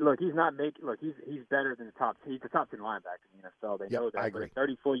look, he's not making. Look, he's better than the top. He's the top 10 linebacker in the NFL. They know that. I agree. But at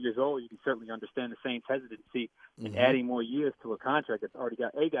 34 years old, you can certainly understand the Saints' hesitancy in adding more years to a contract that's already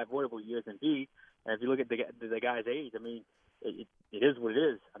got voidable years, and B, and if you look at the guy's age, I mean, it is what it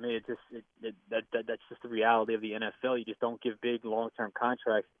is. I mean, that's just the reality of the NFL. You just don't give big long-term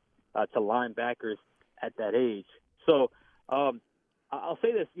contracts to linebackers at that age. So I'll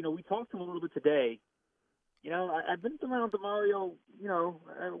say this. We talked to him a little bit today. I've been around Demario, a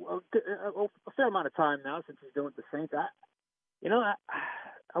fair amount of time now since he's been with the Saints. I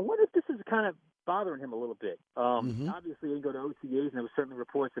wonder if this is kind of bothering him a little bit. Obviously, he didn't go to OTAs, and there was certainly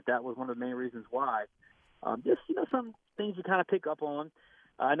reports that was one of the main reasons why. Just some things you kind of pick up on.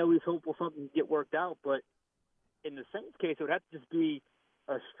 I know he's hopeful something get worked out, but in the Saints case, it would have to just be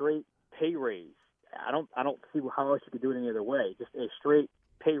a straight pay raise. I don't see how else you could do it any other way. Just a straight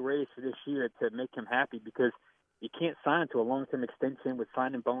pay raise for this year to make him happy, because you can't sign to a long-term extension with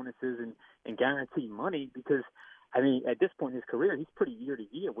signing bonuses and guaranteed money, because, I mean, at this point in his career, he's pretty year to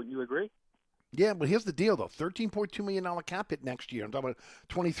year. Wouldn't you agree? Yeah, but here's the deal, though. $13.2 million cap hit next year. I'm talking about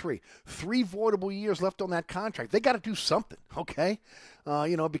 23. 3 voidable years left on that contract. They got to do something, okay?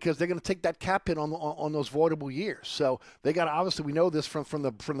 Because they're going to take that cap hit on those voidable years. So they got to, obviously, we know this from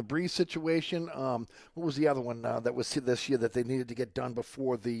the Breeze situation. What was the other one that was this year that they needed to get done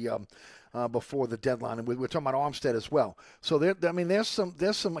before the deadline? And we're talking about Armstead as well. So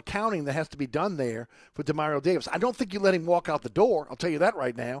there's some accounting that has to be done there for Demario Davis. I don't think you let him walk out the door. I'll tell you that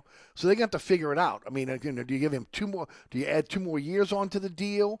right now. So they're going to have to figure it out. I mean, do you give him 2 more? Do you add 2 more years onto the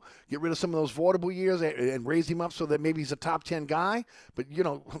deal? Get rid of some of those voidable years and raise him up so that maybe he's a top 10 guy? But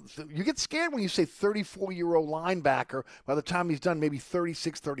you get scared when you say 34-year-old linebacker. By the time he's done, maybe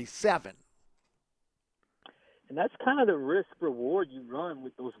 36, 37. And that's kind of the risk-reward you run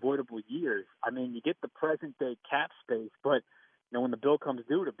with those voidable years. I mean, you get the present-day cap space, but when the bill comes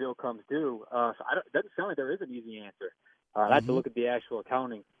due, the bill comes due. So it doesn't sound like there is an easy answer. I have to look at the actual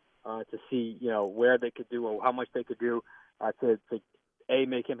accounting to see, where they could do or how much they could do to A,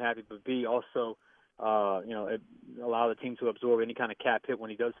 make him happy, but B, also, allow the team to absorb any kind of cap hit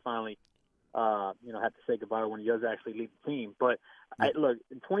when he does finally, have to say goodbye when he does actually leave the team. But look,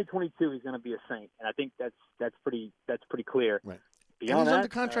 in 2022, he's going to be a Saint, and I think that's pretty clear. Right. beyond he's that, under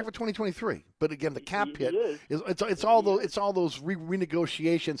contract for 2023. But again, the cap hit is. It's all those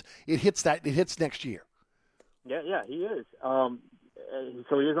renegotiations. It hits next year. Yeah, he is.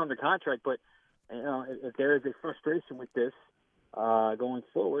 So he is under contract, but if there is a frustration with this going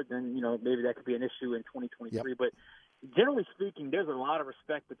forward, then maybe that could be an issue in 2023. Yep. But generally speaking, there's a lot of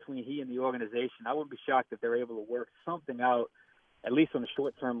respect between he and the organization. I wouldn't be shocked if they're able to work something out, at least on a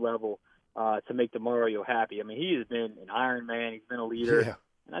short-term level, to make DeMario happy. I mean, he has been an Iron Man. He's been a leader. Yeah.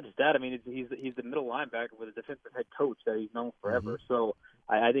 And not just that. I mean, he's the middle linebacker with a defensive head coach that he's known forever. So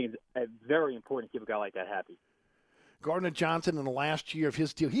I think it's very important to keep a guy like that happy. Gardner Johnson, in the last year of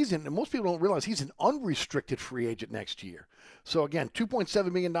his deal, most people don't realize he's an unrestricted free agent next year. So, again,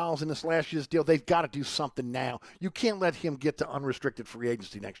 $2.7 million in this last year's deal. They've got to do something now. You can't let him get to unrestricted free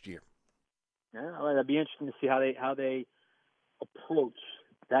agency next year. Yeah, well, that'd be interesting to see how they approach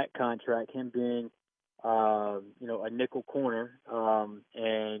that contract, him being, a nickel corner,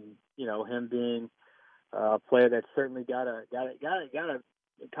 and, him being a player that's certainly got a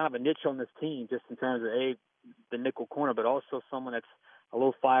kind of a niche on this team just in terms of, the nickel corner, but also someone that's a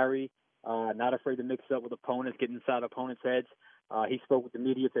little fiery, not afraid to mix up with opponents, get inside opponents' heads. He spoke with the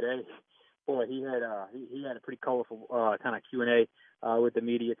media today. Boy, he had a pretty colorful kind of Q&A with the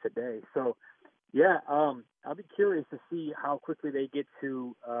media today. So, yeah, I'll be curious to see how quickly they get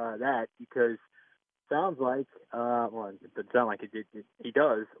to that because it sounds like, it doesn't sound like he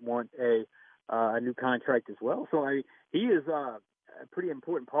does want a new contract as well. So he is a pretty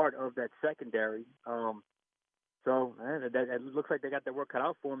important part of that secondary. So it looks like they got their work cut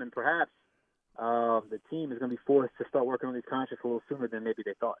out for him, and perhaps the team is going to be forced to start working on these contracts a little sooner than maybe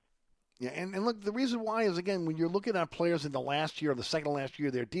they thought. Yeah, and look, the reason why is, again, when you're looking at players in the last year or the second to last year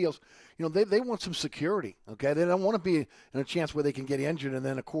of their deals, they want some security, okay? They don't want to be in a chance where they can get injured, and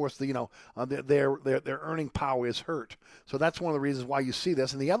then, of course, their earning power is hurt. So that's one of the reasons why you see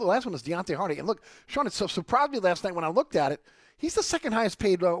this. And the last one is Deontay Hardy. And look, Sean, it so surprised me last night when I looked at it. He's the second highest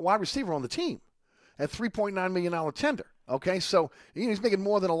paid wide receiver on the team at $3.9 million tender. Okay, so he's making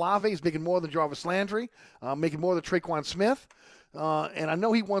more than Olave, he's making more than Jarvis Landry, making more than Traquan Smith. And I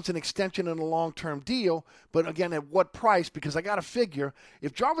know he wants an extension and a long-term deal, but again, at what price? Because I got to figure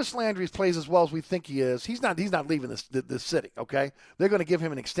if Jarvis Landry plays as well as we think he is, he's not leaving this city. Okay, they're going to give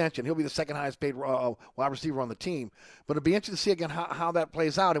him an extension. He'll be the second highest paid wide receiver on the team. But it'll be interesting to see again how that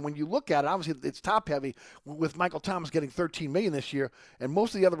plays out. And when you look at it, obviously it's top heavy with Michael Thomas getting $13 million this year, and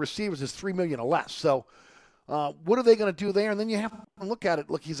most of the other receivers is $3 million or less. So. What are they going to do there? And then you have to look at it.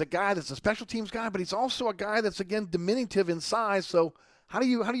 Look, he's a guy that's a special teams guy, but he's also a guy that's, again, diminutive in size. So how do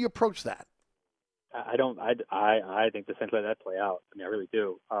you approach that? I think the same way that play out. I mean, I really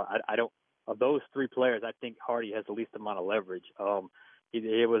do. I don't. Of those three players, I think Hardy has the least amount of leverage.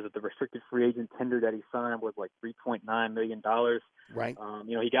 He was the restricted free agent tender that he signed was like $3.9 million. Right.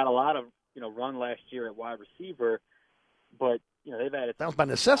 He got a lot of run last year at wide receiver, but they've added that was by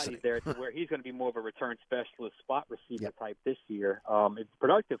necessity there to where he's going to be more of a return specialist, spot receiver type this year. It's a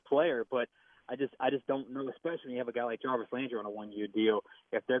productive player, but I just don't know, especially when you have a guy like Jarvis Landry on a 1-year deal,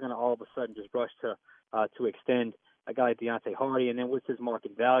 if they're going to all of a sudden just rush to extend a guy like Deontay Hardy, and then what's his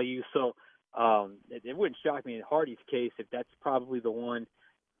market value? So it wouldn't shock me in Hardy's case if that's probably the one.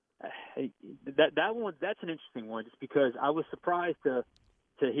 That one, that's an interesting one, just because I was surprised to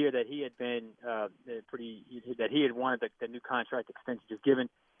hear that he had been that he had wanted the new contract extension, just given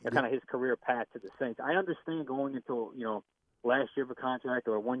kind of his career path to the Saints. I understand going into last year of a contract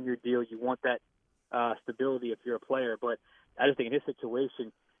or a 1-year deal, you want that stability if you're a player. But I just think in his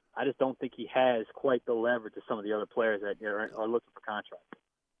situation, I just don't think he has quite the leverage of some of the other players that are looking for contracts.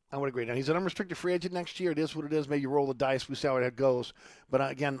 I would agree. Now, he's an unrestricted free agent next year. It is what it is. Maybe you roll the dice. We see how it goes. But,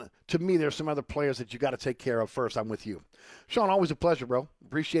 again, to me, there's some other players that you got to take care of first. I'm with you. Sean, always a pleasure, bro.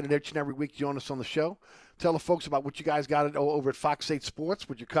 Appreciate it each and every week you join us on the show. Tell the folks about what you guys got over at Fox 8 Sports,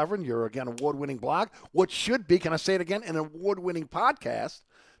 what you're covering. Your, again, award-winning blog. What should be, can I say it again, an award-winning podcast.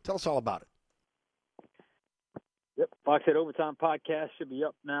 Tell us all about it. Yep. Fox 8 Overtime podcast should be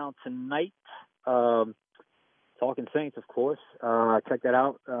up now tonight. Talking Saints, of course. Check that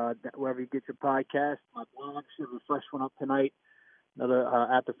out wherever you get your podcast. My blog should have a fresh one up tonight. Another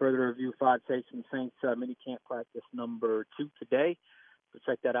after further review, 5 Saints and Saints mini camp practice number 2 today. So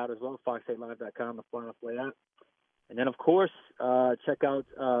check that out as well. Fox8Live.com, the final play out. And then, of course, check out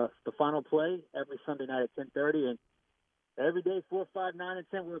the final play every Sunday night at 10:30. And every day, 4, 5, 9, and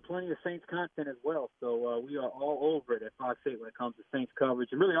 10, we're plenty of Saints content as well. So we are all over it at Fox 8 when it comes to Saints coverage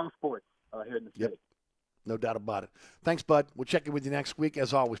and really all sports here in the city. No doubt about it. Thanks, bud. We'll check in with you next week.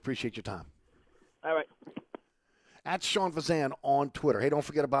 As always, appreciate your time. All right. At Sean Fazan on Twitter. Hey, don't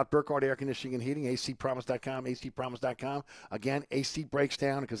forget about Burkhardt Air Conditioning and Heating, acpromise.com, acpromise.com. Again, AC breaks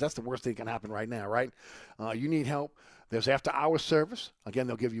down because that's the worst thing that can happen right now, right? You need help. There's after-hours service. Again,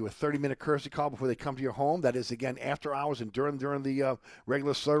 they'll give you a 30-minute courtesy call before they come to your home. That is, again, after hours and during the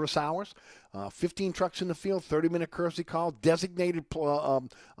regular service hours. 15 trucks in the field, 30-minute courtesy call, designated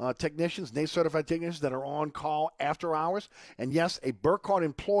technicians, NACE-certified technicians that are on call after hours. And, yes, a Burkhardt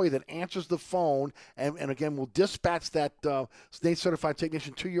employee that answers the phone and again, will dispatch that NACE-certified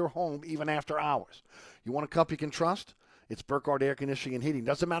technician to your home even after hours. You want a company you can trust? It's Burkhardt Air Conditioning and Heating.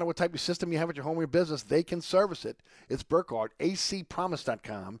 Doesn't matter what type of system you have at your home or your business, they can service it. It's Burkhardt,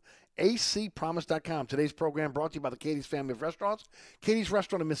 acpromise.com, acpromise.com. Today's program brought to you by the Katie's family of restaurants. Katie's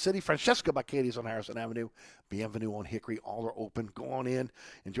Restaurant in Miss City, Francesca by Katie's on Harrison Avenue, Bienvenue on Hickory. All are open. Go on in,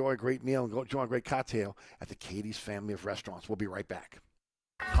 enjoy a great meal, and go enjoy a great cocktail at the Katie's family of restaurants. We'll be right back.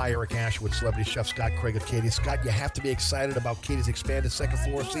 Hi, Eric Ashwood, celebrity chef Scott Craig of Katie's. Scott, you have to be excited about Katie's expanded second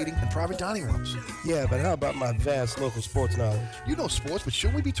floor seating and private dining rooms. Yeah, but how about my vast local sports knowledge? You know sports, but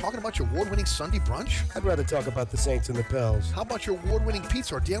shouldn't we be talking about your award-winning Sunday brunch? I'd rather talk about the Saints and the Pels. How about your award-winning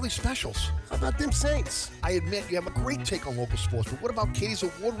pizza or daily specials? How about them Saints? I admit you have a great take on local sports, but what about Katie's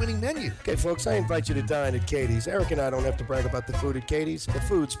award-winning menu? Okay, folks, I invite you to dine at Katie's. Eric and I don't have to brag about the food at Katie's. The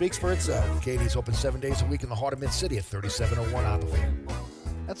food speaks for itself. Katie's open 7 days a week in the heart of Mid-City at 3701 Opperville.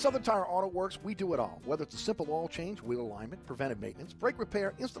 At Southern Tire Auto Works, we do it all. Whether it's a simple oil change, wheel alignment, preventive maintenance, brake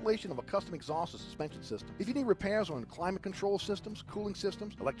repair, installation of a custom exhaust or suspension system. If you need repairs on climate control systems, cooling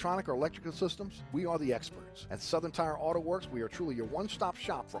systems, electronic or electrical systems, we are the experts. At Southern Tire Auto Works, we are truly your one-stop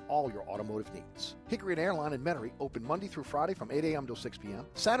shop for all your automotive needs. Hickory and Airline in Metairie open Monday through Friday from 8 a.m. till 6 p.m.,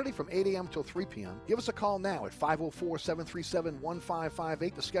 Saturday from 8 a.m. till 3 p.m. Give us a call now at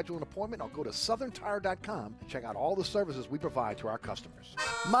 504-737-1558 to schedule an appointment or go to southerntire.com and check out all the services we provide to our customers.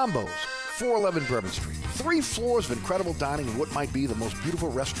 Mambo's, 411 Bourbon Street. 3 floors of incredible dining in what might be the most beautiful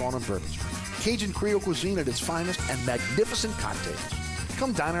restaurant on Bourbon Street. Cajun Creole cuisine at its finest and magnificent cocktails.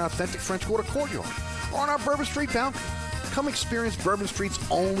 Come dine in our authentic French Quarter courtyard or on our Bourbon Street balcony. Come experience Bourbon Street's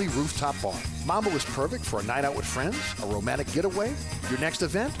only rooftop bar. Mambo is perfect for a night out with friends, a romantic getaway, your next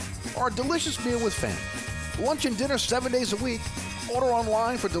event, or a delicious meal with family. Lunch and dinner 7 days a week. Order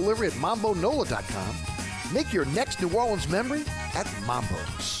online for delivery at mambonola.com. Make your next New Orleans memory at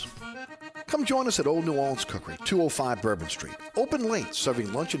Mambo's. Come join us at Old New Orleans Cookery, 205 Bourbon Street. Open late,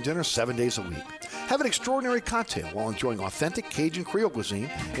 serving lunch and dinner 7 days a week. Have an extraordinary cocktail while enjoying authentic Cajun Creole cuisine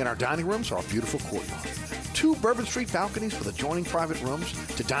in our dining rooms or our beautiful courtyard. 2 Bourbon Street balconies with adjoining private rooms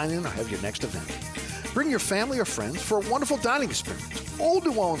to dine in or have your next event. Bring your family or friends for a wonderful dining experience. Old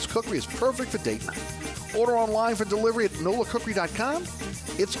New Orleans Cookery is perfect for date night. Order online for delivery at nolacookery.com.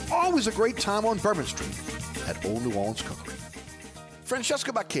 It's always a great time on Bourbon Street at Old New Orleans Cookery.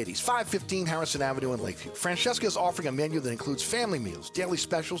 Francesca by Katie's, 515 Harrison Avenue in Lakeview. Francesca is offering a menu that includes family meals, daily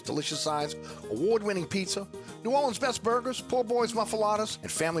specials, delicious sides, award-winning pizza, New Orleans best burgers, poor boys muffulettas,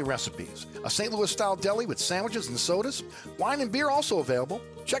 and family recipes. A St. Louis-style deli with sandwiches and sodas. Wine and beer also available.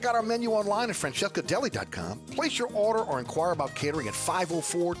 Check out our menu online at francescadeli.com. Place your order or inquire about catering at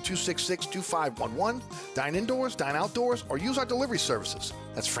 504-266-2511. Dine indoors, dine outdoors, or use our delivery services.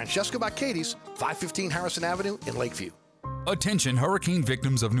 That's Francesca by Katie's, 515 Harrison Avenue in Lakeview. Attention hurricane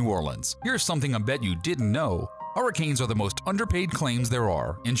victims of New Orleans. Here's something I bet you didn't know. Hurricanes are the most underpaid claims there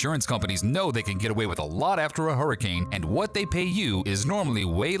are. Insurance companies know they can get away with a lot after a hurricane, and what they pay you is normally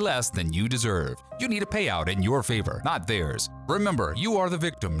way less than you deserve. You need a payout in your favor, not theirs. Remember, you are the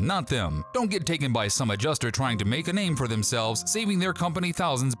victim, not them. Don't get taken by some adjuster trying to make a name for themselves, saving their company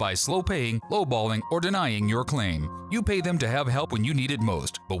thousands by slow paying, lowballing, or denying your claim. You pay them to have help when you need it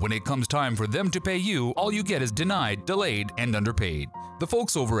most, but when it comes time for them to pay you, all you get is denied, delayed, and underpaid. The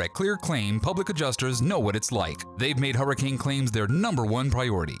folks over at Clear Claim Public Adjusters know what it's like. They've made hurricane claims their #1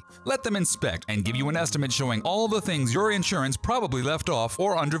 priority. Let them inspect and give you an estimate showing all the things your insurance probably left off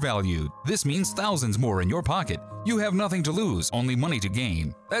or undervalued. This means thousands more in your pocket. You have nothing to lose, only money to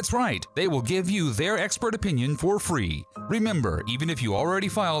gain. That's right, they will give you their expert opinion for free. Remember, even if you already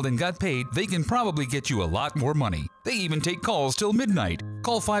filed and got paid, they can probably get you a lot more money. They even take calls till midnight.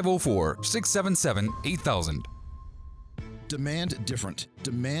 Call 504-677-8000. Demand different.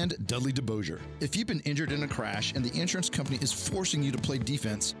 Demand Dudley DeBosier. If you've been injured in a crash and the insurance company is forcing you to play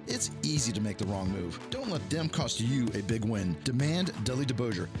defense, it's easy to make the wrong move. Don't let them cost you a big win. Demand Dudley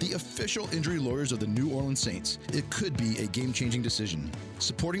DeBosier, the official injury lawyers of the New Orleans Saints. It could be a game-changing decision.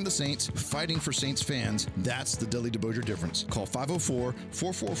 Supporting the Saints, fighting for Saints fans, that's the Dudley DeBosier difference. Call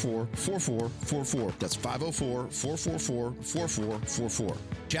 504-444-4444. That's 504-444-4444.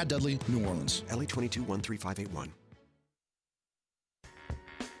 Chad Dudley, New Orleans. LA 22-13581.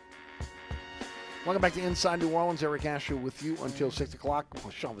 Welcome back to Inside New Orleans. Eric Asher with you until 6 o'clock. Well,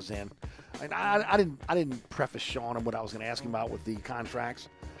 Sean Vazan. And I didn't preface Sean on what I was going to ask him about with the contracts.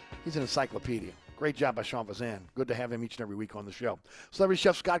 He's an encyclopedia. Great job by Sean Vazan. Good to have him each and every week on the show. Celebrity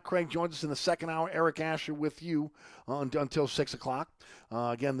Chef Scott Craig joins us in the second hour. Eric Asher with you until 6 o'clock.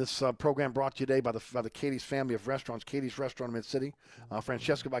 Again, this program brought to you today by the Katie's family of restaurants. Katie's Restaurant in Mid-City.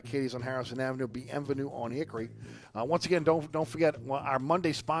 Francesca by Katie's on Harrison Avenue. Bienvenue on Hickory. Once again, don't forget our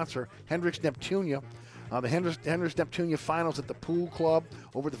Monday sponsor, Hendricks Neptunia. The Hendricks Neptunia finals at the Pool Club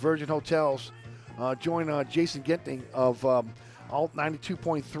over at the Virgin Hotels. Join Jason Ginting of Alt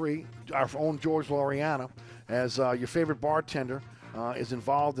 92.3, our own George Loriana, as your favorite bartender is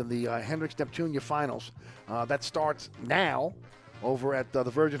involved in the Hendricks Neptunia finals. That starts now over at the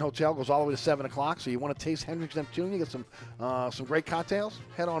Virgin Hotel, goes all the way to 7 o'clock. So you want to taste Hendricks Neptunia, get some great cocktails?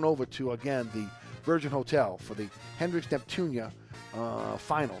 Head on over to, again, the Virgin Hotel for the Hendricks Neptunia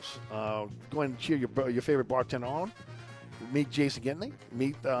finals. Go ahead and cheer your favorite bartender on. Meet Jason Ginting.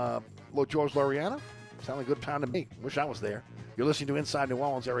 Meet George Loriana. Sound like a good time to me. Wish I was there. You're listening to Inside New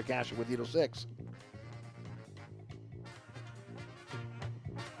Orleans. Eric Asher with you till 6.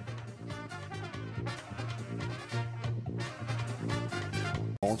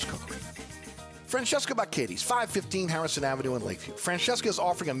 Francesca by Katie's, 515 Harrison Avenue in Lakeview. Francesca is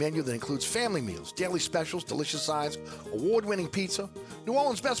offering a menu that includes family meals, daily specials, delicious sides, award-winning pizza, New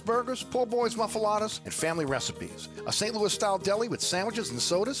Orleans' best burgers, poor boys muffaladas, and family recipes. A St. Louis-style deli with sandwiches and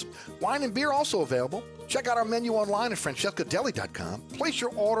sodas. Wine and beer also available. Check out our menu online at francescadeli.com. Place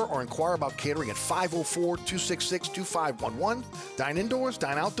your order or inquire about catering at 504-266-2511. Dine indoors,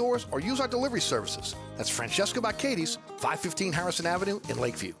 dine outdoors, or use our delivery services. That's Francesca by Katie's, 515 Harrison Avenue in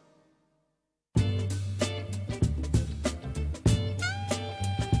Lakeview.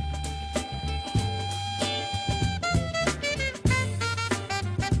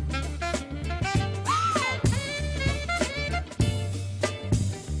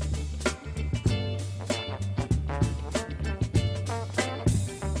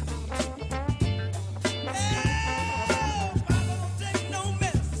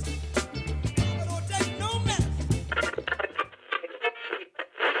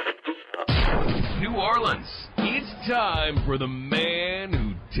 Time for the man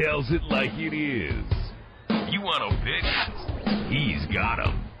who tells it like it is. You want opinions? He's got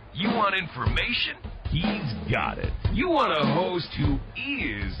them. You want information? He's got it. You want a host who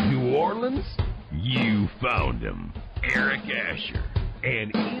is New Orleans? You found him. Eric Asher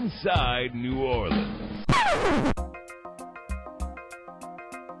and Inside New Orleans.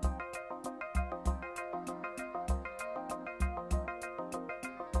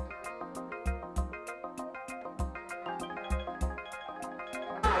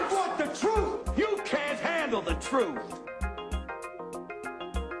 The truth.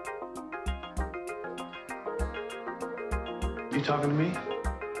 You talking to me?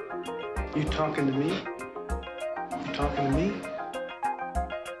 You talking to me? You talking to me?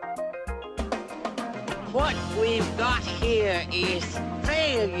 What we've got here is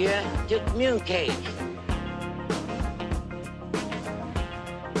failure to communicate.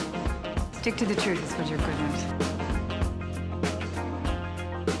 Stick to the truth is what you're good at.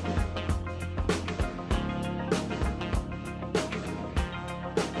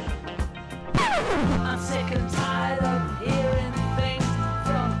 I'm sick and tired of hearing things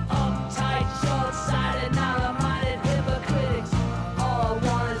from uptight, short-sighted, narrow-minded hypocrites. All I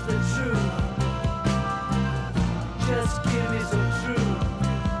want is the truth. Just give me some truth.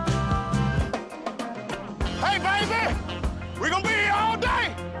 Hey, baby! We're gonna be here all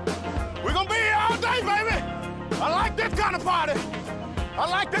day! We're gonna be here all day, baby! I like this kind of party! I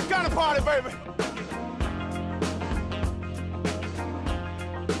like this kind of party, baby!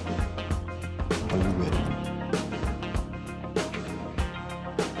 Are you ready?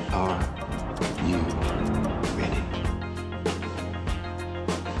 Are you ready?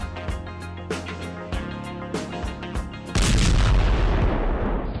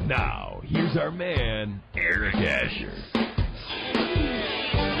 Now, here's our man, Eric Asher.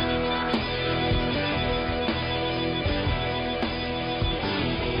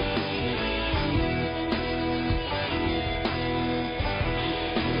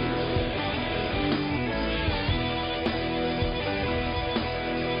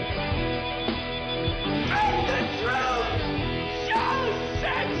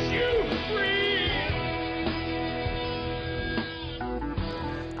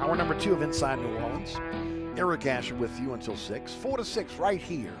 Hour number 2 of Inside New Orleans. Eric Asher with you until 6. 4 to 6 right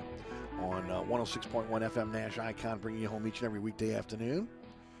here on 106.1 FM Nash Icon, bringing you home each and every weekday afternoon.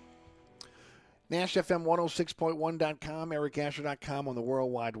 NashFM106.1.com, ericasher.com on the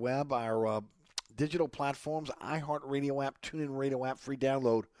World Wide Web. Our digital platforms, iHeartRadio app, TuneIn Radio app, free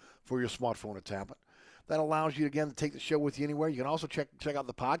download for your smartphone or tablet. That allows you, again, to take the show with you anywhere. You can also check out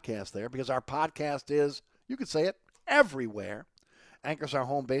the podcast there because our podcast is, you could say it, everywhere. Anchor's our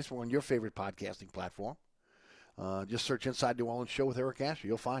home base. We're on your favorite podcasting platform. Just search Inside New Orleans Show with Eric Asher.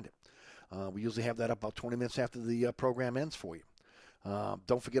 You'll find it. We usually have that up about 20 minutes after the program ends for you.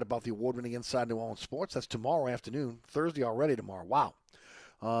 Don't forget about the award-winning Inside New Orleans Sports. That's tomorrow afternoon, Thursday already tomorrow. Wow.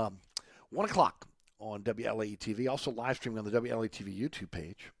 1 o'clock on WLAE TV. Also live streaming on the WLAE TV YouTube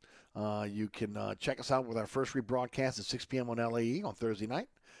page. You can check us out with our first rebroadcast at 6 p.m. on LAE on Thursday night.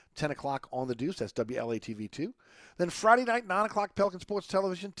 10 o'clock on the Deuce. That's WLAE TV 2. Then Friday night, 9 o'clock, Pelican Sports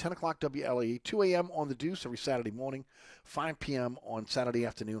Television. 10 o'clock, WLAE. 2 a.m. on the Deuce every Saturday morning. 5 p.m. on Saturday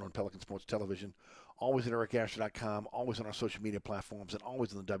afternoon on Pelican Sports Television. Always at ericasher.com. Always on our social media platforms. And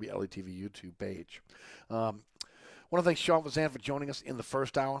always on the WLAE TV YouTube page. I want to thank Sean Vazan for joining us in the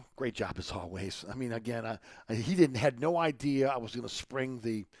first hour. Great job as always. I mean, again, he had no idea I was going to spring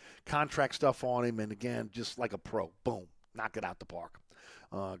the contract stuff on him. And again, just like a pro. Boom. Knock it out the park.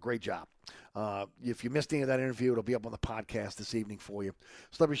 Great job. If you missed any of that interview, it'll be up on the podcast this evening for you.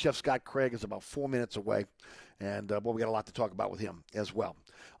 Celebrity Chef Scott Craig is about 4 minutes away, and we got a lot to talk about with him as well.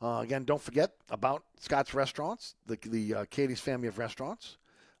 Again, don't forget about Scott's Restaurants, the Katie's family of restaurants.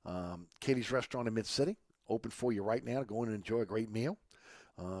 Katie's Restaurant in Mid-City, open for you right now to go in and enjoy a great meal.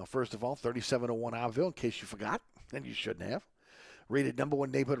 First of all, 3701 Iville, in case you forgot, and you shouldn't have. Rated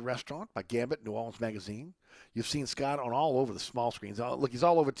 #1 neighborhood restaurant by Gambit, New Orleans Magazine. You've seen Scott on all over the small screens. Look, he's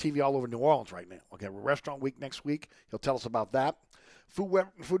all over TV, all over New Orleans right now. Okay, we're Restaurant Week next week. He'll tell us about that. Food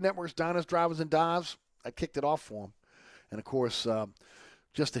Network's Diners, Drivers, and Dives. I kicked it off for him. And, of course,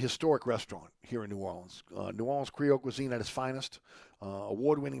 just a historic restaurant here in New Orleans. New Orleans Creole cuisine at its finest.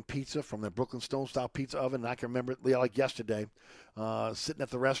 Award-winning pizza from the Brooklyn Stone-style pizza oven. And I can remember it like yesterday, sitting at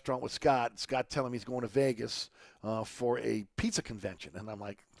the restaurant with Scott telling me he's going to Vegas for a pizza convention. And I'm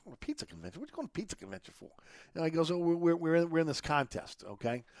like, a pizza convention? What are you going to pizza convention for? And he goes, oh, we're in this contest,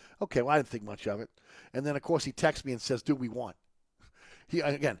 okay? Okay, well, I didn't think much of it. And then, of course, he texts me and says, dude, we won.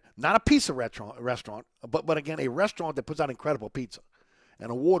 Again, not a pizza restaurant, but again, a restaurant that puts out incredible pizza.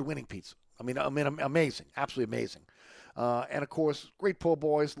 An award-winning pizza. I mean, amazing, absolutely amazing. And, of course, great po'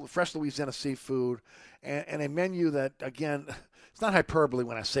 boys, fresh Louisiana seafood, and a menu that, again, it's not hyperbole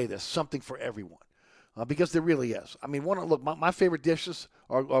when I say this, something for everyone. Because there really is. I mean, my favorite dishes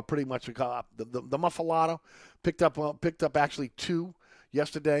are pretty much the muffalata. Picked up actually 2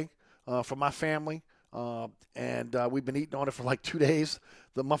 yesterday for my family. And we've been eating on it for like 2 days.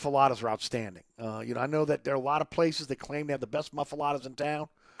 The muffaladas are outstanding. I know that there are a lot of places that claim they have the best muffaladas in town.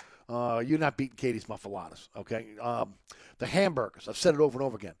 You're not beating Katie's muffaladas, okay? The hamburgers, I've said it over and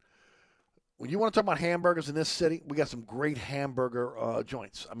over again. When you want to talk about hamburgers in this city, we got some great hamburger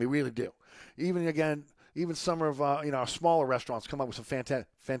joints. I mean, we really do. Even some of our smaller restaurants come up with some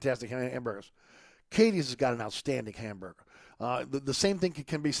fantastic hamburgers. Katie's has got an outstanding hamburger. The same thing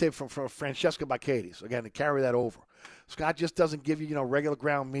can be said from Francesca by Katie's. Again, to carry that over. Scott just doesn't give you, regular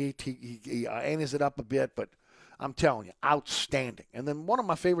ground meat. He annies it up a bit, but I'm telling you, outstanding. And then one of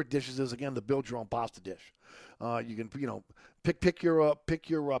my favorite dishes is, again, the build your own pasta dish. You can, pick your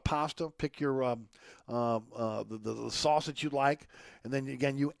pasta, pick your the sauce that you like, and then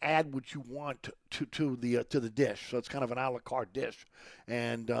again you add what you want to the dish. So it's kind of an a la carte dish,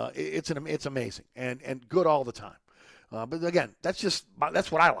 and it's amazing and good all the time. But again, that's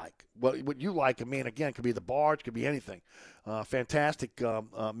what I like. What you like, I mean, again, could be the barge, could be anything. Fantastic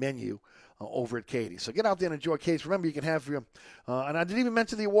menu over at Katie's. So get out there and enjoy Katie's. Remember, you can have your, and I didn't even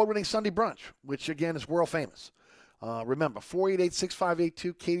mention the award-winning Sunday brunch, which again is world famous. Remember,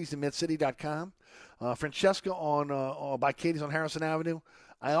 488-6582, katiesinmidcity.com. Francesca by Katie's on Harrison Avenue.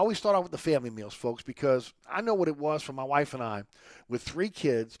 I always start off with the family meals, folks, because I know what it was for my wife and I with 3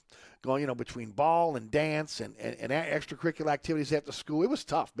 kids going, between ball and dance and extracurricular activities after school. It was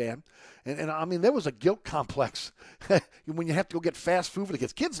tough, man. And I mean, there was a guilt complex when you have to go get fast food for the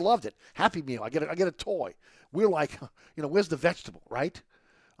kids. Kids loved it. Happy Meal. I get a toy. We're like, where's the vegetable, right?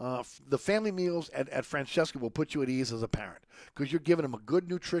 The family meals at Francesca will put you at ease as a parent because you're giving them a good,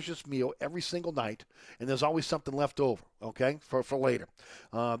 nutritious meal every single night, and there's always something left over, okay, for later.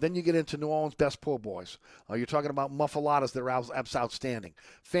 Then you get into New Orleans' best po' boys. You're talking about muffaladas that are outstanding.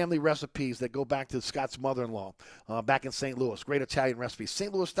 Family recipes that go back to Scott's mother-in-law back in St. Louis. Great Italian recipes.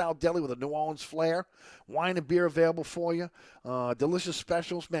 St. Louis-style deli with a New Orleans flair. Wine and beer available for you. Delicious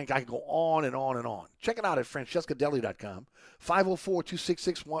specials. Man, I can go on and on and on. Check it out at francescadeli.com.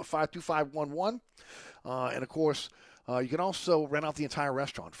 504-266-52511. And, of course, you can also rent out the entire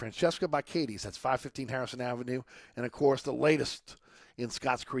restaurant. Francesca by Katie's. That's 515 Harrison Avenue. And, of course, the latest in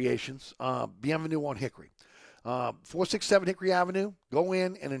Scott's Creations. Bienvenue on Hickory. 467 Hickory Avenue. Go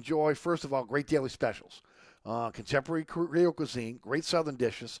in and enjoy, first of all, great daily specials. Contemporary Creole cuisine, great southern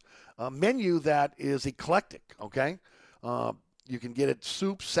dishes, a menu that is eclectic, okay? You can get it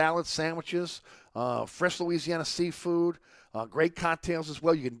soups, salads, sandwiches, fresh Louisiana seafood, great cocktails as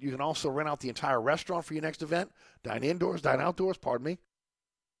well. You can also rent out the entire restaurant for your next event. Dine indoors, dine outdoors, pardon me.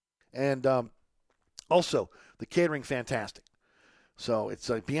 And also, the catering, fantastic. So it's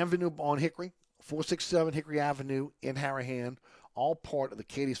Bienvenue on Hickory, 467 Hickory Avenue in Harahan, all part of the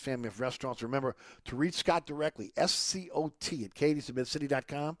Katie's family of restaurants. Remember to reach Scott directly, SCOT at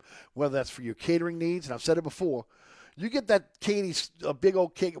katiesmidcity.com, whether that's for your catering needs. And I've said it before, you get that Katie's, a big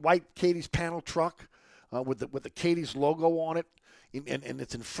old white Katie's panel truck with the Katie's logo on it, and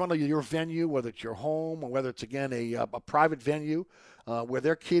it's in front of your venue, whether it's your home or whether it's, again, a private venue where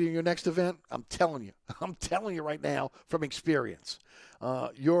they're catering your next event. I'm telling you right now from experience,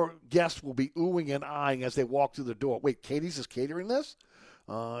 your guests will be oohing and eyeing as they walk through the door. Wait, Katie's is catering this?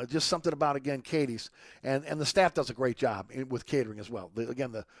 Just something about, again, Katie's. And the staff does a great job with catering as well.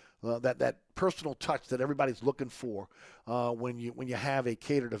 That personal touch that everybody's looking for when you have a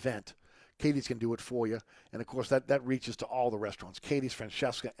catered event. Katie's can do it for you. And, of course, that reaches to all the restaurants, Katie's,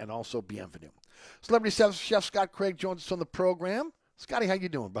 Francesca, and also Bienvenue. Celebrity Chef Scott Craig joins us on the program. Scotty, how you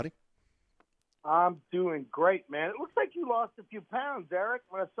doing, buddy? I'm doing great, man. It looks like you lost a few pounds, Eric,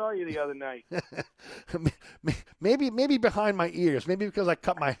 when I saw you the other night. maybe behind my ears. Maybe because I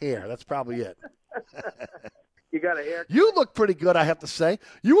cut my hair. That's probably it. You got a haircut? You look pretty good, I have to say.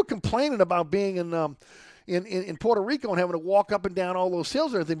 You were complaining about being in Puerto Rico and having to walk up and down all those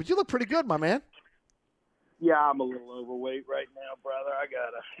hills and everything, but you look pretty good, my man. Yeah, I'm a little overweight right now, brother. I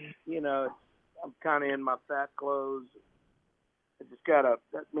gotta, I'm kind of in my fat clothes. That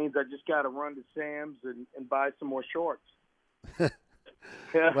means I just gotta run to Sam's and buy some more shorts.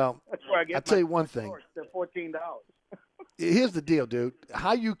 Well, that's where I get I'll tell you one thing. Shorts. They're $14. Here's the deal, dude.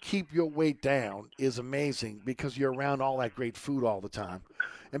 How you keep your weight down is amazing because you're around all that great food all the time.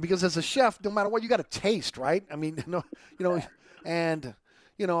 And because as a chef, no matter what, you got to taste, right? I mean, and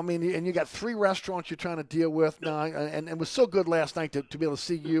you got 3 restaurants you're trying to deal with now. And it was so good last night to be able to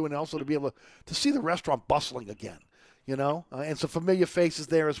see you and also to be able to see the restaurant bustling again, and some familiar faces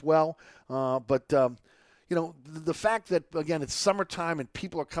there as well. But the fact that, again, it's summertime and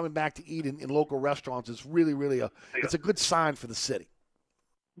people are coming back to eat in local restaurants is really, really it's a good sign for the city.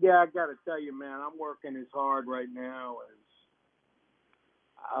 Yeah, I got to tell you, man, I'm working as hard right now as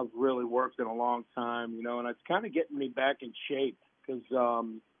I've really worked in a long time, and it's kind of getting me back in shape because,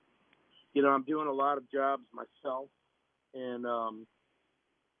 I'm doing a lot of jobs myself. And,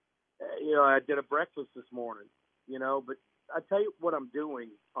 I did a breakfast this morning, but I tell you what I'm doing.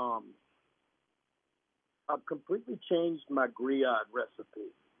 I've completely changed my grillade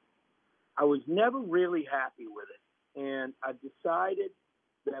recipe. I was never really happy with it, and I decided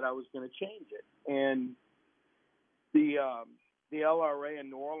that I was going to change it. And the LRA in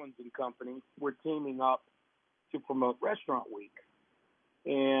New Orleans and Company were teaming up to promote Restaurant Week,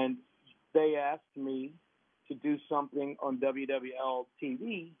 and they asked me to do something on WWL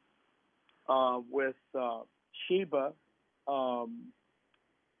TV with Sheba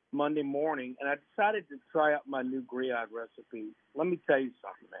Monday morning, and I decided to try out my new grillade recipe. Let me tell you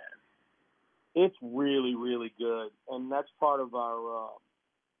something, man. It's really, really good, and that's part of our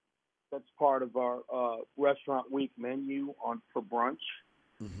Restaurant Week menu for brunch,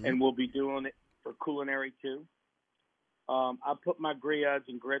 and we'll be doing it for culinary too. I put my grillades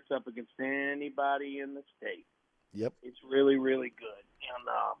and grits up against anybody in the state. Yep, it's really, really good, and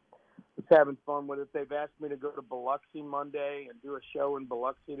just having fun with it. They've asked me to go to Biloxi Monday and do a show in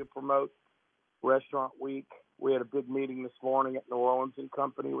Biloxi to promote Restaurant Week. We had a big meeting this morning at New Orleans and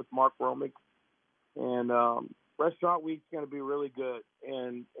Company with Mark Romick, and Restaurant Week's going to be really good.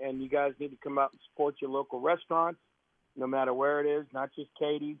 And you guys need to come out and support your local restaurants, no matter where it is, not just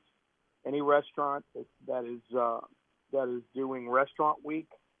Katie's. Any restaurant that is doing Restaurant Week,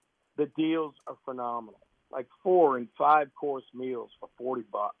 the deals are phenomenal. Like 4 and 5 course meals for $40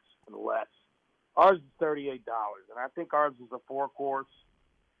 and less. Ours is $38, and I think ours is a 4-course,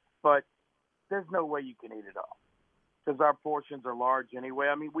 but there's no way you can eat it all because our portions are large anyway.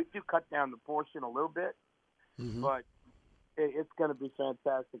 I mean, we do cut down the portion a little bit, but it's going to be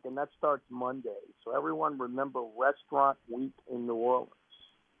fantastic, and that starts Monday. So everyone remember Restaurant Week in New Orleans.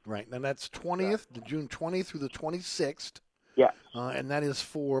 Right, and that's June 20th through the 26th. Yes. And that is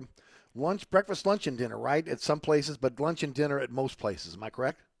for breakfast, lunch, and dinner, right? At some places, but lunch and dinner at most places. Am I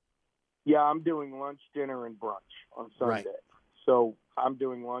correct? Yeah, I'm doing lunch, dinner, and brunch on Sunday. Right. So I'm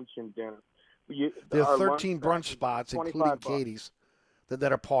doing lunch and dinner. There are 13 brunch spots, including Katie's.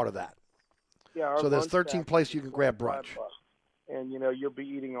 that are part of that. Yeah. Our So there's lunch 13 package places is you can grab $25, brunch. and you'll be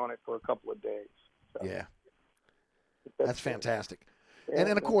eating on it for a couple of days. So Yeah. That's fantastic. Yeah,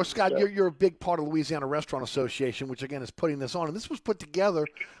 And of course, Scott, so- you're a big part of Louisiana Restaurant Association, which again is putting this on. And this was put together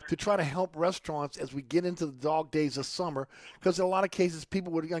to try to help restaurants as we get into the dog days of summer, because in a lot of cases,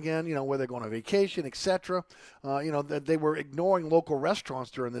 people would again, where they're going on vacation, etc. They were ignoring local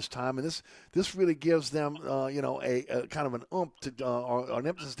restaurants during this time, and this really gives them, a kind of an oomph to or an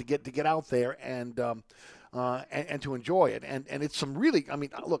emphasis to get out there and to enjoy it. And it's some really,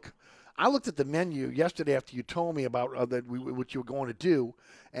 look. I looked at the menu yesterday after you told me about what you were going to do,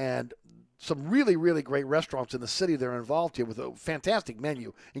 and some really, really great restaurants in the city that are involved here with a fantastic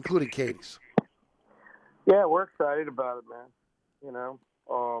menu, including Katie's. Yeah, we're excited about it, man.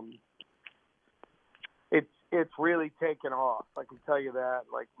 It's really taken off. I can tell you that.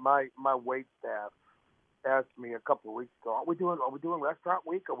 Like my wait staff asked me a couple of weeks ago, "Are we doing restaurant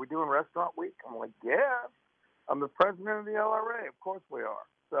week? Are we doing restaurant week?" I'm like, "Yeah, I'm the president of the LRA. Of course we are."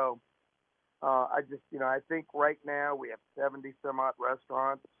 So. I think right now we have 70 some odd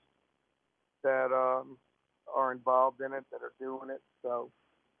restaurants that are involved in it, that are doing it. So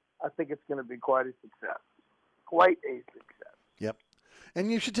I think it's going to be quite a success. Quite a success. Yep. And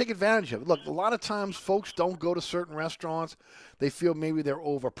you should take advantage of it. Look, a lot of times folks don't go to certain restaurants. They feel maybe they're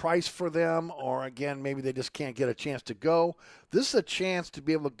overpriced for them, or again, maybe they just can't get a chance to go. This is a chance to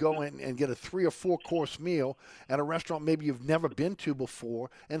be able to go in and get a 3 or 4 course meal at a restaurant maybe you've never been to before,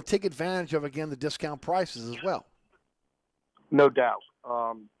 and take advantage of, again, the discount prices as well. No doubt.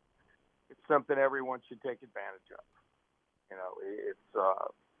 It's something everyone should take advantage of.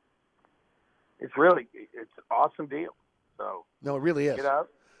 It's an awesome deal. So no, it really is. Get out,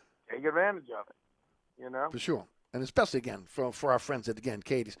 take advantage of it. For sure. And especially, again, for our friends at, again,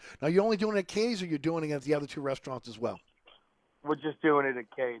 Katie's. Now, you're only doing it at Katie's, or you're doing it at the other 2 restaurants as well? We're just doing it at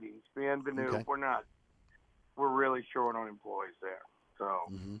Katie's. Bienvenue. Okay. We're really short on employees there.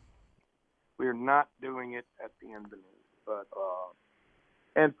 So we're not doing it at Bienvenue. But,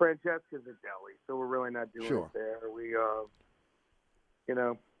 and Francesca's a deli, so we're really not doing it there. We,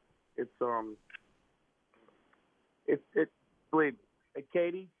 believe me, at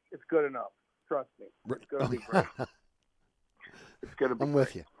Katie's, it's good enough. Trust me. It's going to be great. It's going to be I'm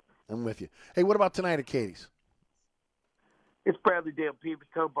with you. Hey, what about tonight at Katie's? It's Bradley Dale Peepers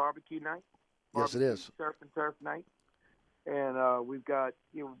Toe barbecue night. Yes, it is. Surf and turf night. And we've got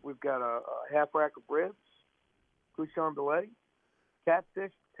a half rack of ribs, couchon filet,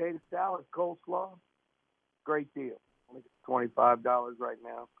 catfish, potato salad, coleslaw. Great deal. I think it's $25 right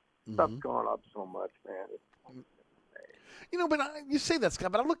now. Stuff's going up so much, man. But you say that,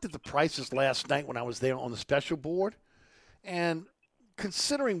 Scott, but I looked at the prices last night when I was there on the special board, and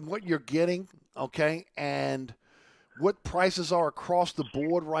considering what you're getting, okay, and what prices are across the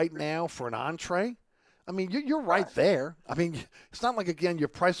board right now for an entree, you're right there. It's not like, again, your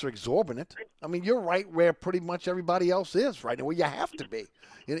prices are exorbitant. You're right where pretty much everybody else is right now, where you have to be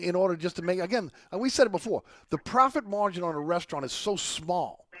in order just to make, again, we said it before, the profit margin on a restaurant is so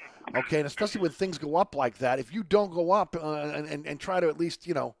small. Okay, and especially when things go up like that, if you don't go up and try to at least,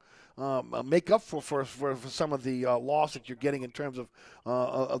 make up for some of the loss that you're getting in terms of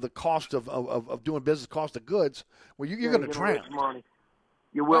the cost of doing business, cost of goods, well, you're going to drown. Money.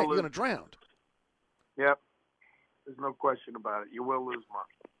 You will. Right, you're going to drown. Yep. There's no question about it. You will lose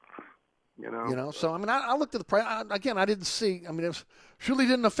money. So I looked at the price again. I didn't see. It surely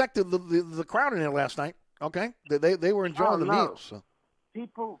didn't affect the crowd in there last night. Okay, they were enjoying the meals. So.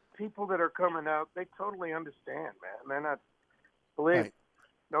 People that are coming out, they totally understand, man. They're not, believe right.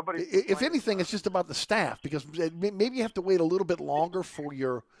 Nobody. If anything, it's just about the staff, because maybe you have to wait a little bit longer for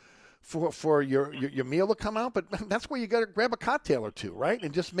your meal to come out. But that's where you got to grab a cocktail or two, right,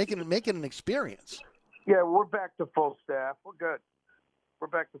 and just make it an experience. Yeah, we're back to full staff. We're good. We're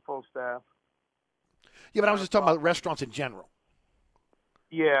back to full staff. Yeah, but I was just talking about restaurants in general.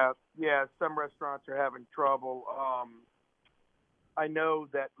 Yeah. Some restaurants are having trouble. I know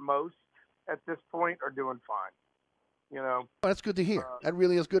that most at this point are doing fine. Well, that's good to hear. That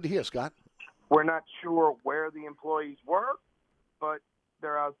really is good to hear, Scott. We're not sure where the employees were, but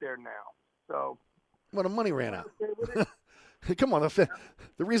they're out there now. So, well, the money ran out. Come on, the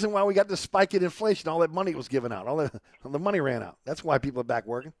reason why we got this spike in inflation, all that money was given out, all the money ran out. That's why people are back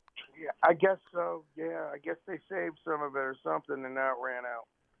working. Yeah, I guess so. Yeah, I guess they saved some of it or something, and now it ran out.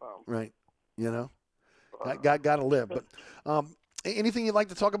 Right. Got to live. But anything you'd like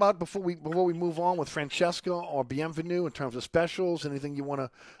to talk about before we move on with Francesca or Bienvenue in terms of specials? Anything you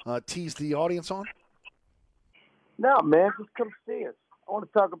want to tease the audience on? No, man, just come see us. I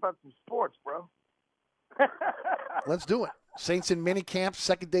want to talk about some sports, bro. Let's do it. Saints in minicamp,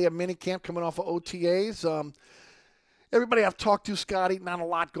 second day of minicamp coming off of OTAs. Everybody I've talked to, Scotty, not a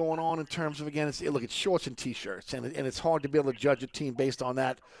lot going on in terms of, again, it's shorts and T-shirts, and it's hard to be able to judge a team based on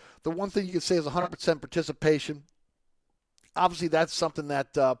that. The one thing you can say is 100% participation. Obviously, that's something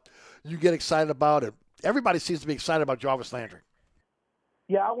that you get excited about. And everybody seems to be excited about Jarvis Landry.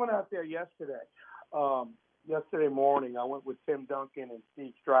 Yeah, I went out there yesterday. Yesterday morning, I went with Tim Duncan and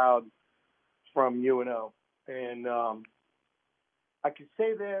Steve Stroud from UNO. And I could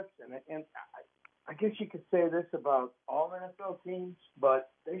say this, and I guess you could say this about all NFL teams, but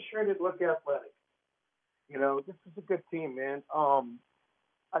they sure did look athletic. You know, this is a good team, man.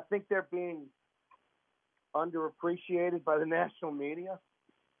 I think they're being underappreciated by the national media.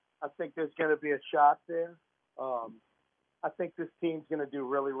 I think there's going to be a shot there. I think this team's going to do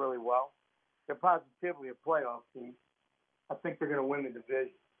really, really well. They're positively a playoff team. I think they're going to win the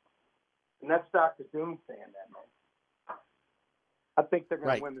division. And that's Dr. Doom saying that, man. I think they're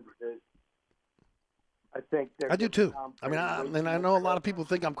going to win the division. I do too. I mean, I know a lot of people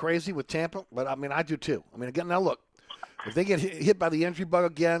think I'm crazy with Tampa, but I mean, I do too. I mean, again, now look, if they get hit by the injury bug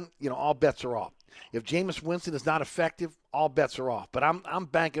again, you know, all bets are off. If Jameis Winston is not effective, all bets are off. But I'm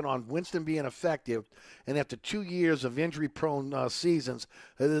banking on Winston being effective, and after 2 years of injury-prone seasons,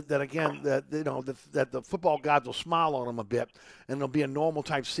 that the football gods will smile on them a bit, and it'll be a normal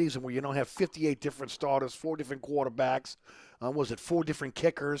type season where you don't have 58 different starters, 4 different quarterbacks, 4 different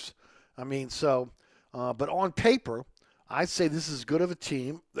kickers. I mean, so. But on paper, I'd say this is as good of a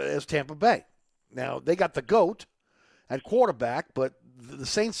team as Tampa Bay. Now, they got the GOAT at quarterback, but the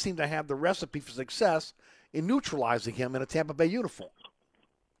Saints seem to have the recipe for success in neutralizing him in a Tampa Bay uniform.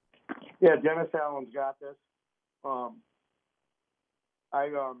 Yeah, Dennis Allen's got this.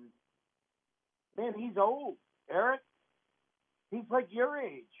 Man, he's old, Eric. He's like your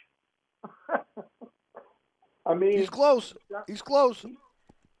age. I mean, he's close. He's close.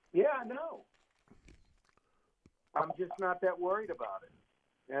 Yeah, I know. I'm just not that worried about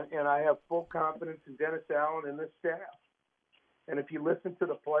it. And I have full confidence in Dennis Allen and this staff. And if you listen to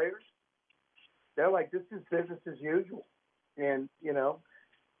the players, they're like, this is business as usual. And, you know,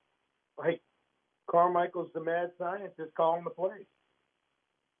 like Carmichael's the mad scientist calling the plays.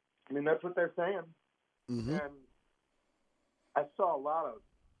 I mean, that's what they're saying. Mm-hmm. And I saw a lot of,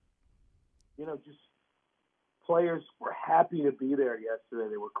 you know, just players were happy to be there yesterday.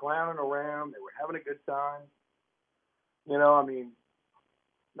 They were clowning around. They were having a good time. You know, I mean,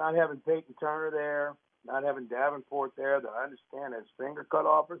 not having Peyton Turner there, not having Davenport there that I understand his finger cut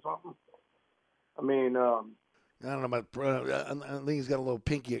off or something. I mean, I don't know about. I think he's got a little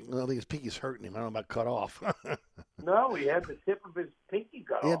pinky. I think his pinky's hurting him. I don't know about cut off. No, he had the tip of his pinky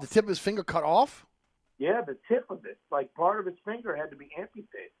cut off. He had the tip of his finger cut off? Yeah, the tip of it. Like part of his finger had to be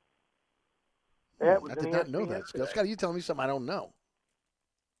amputated. That was I did not know that. Scott, you telling me something I don't know.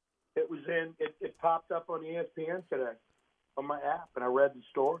 It was it popped up on ESPN today on my app, and I read the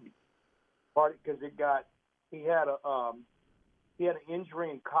story. Partly because he had an injury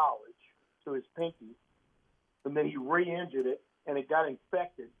in college to his pinky, and then he re-injured it, and it got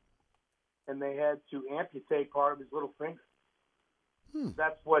infected, and they had to amputate part of his little finger.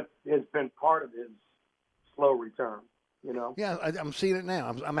 That's what has been part of his slow return, you know? Yeah, I'm seeing it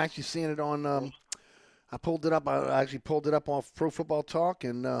now. I'm actually seeing it on I pulled it up. I actually pulled it up off Pro Football Talk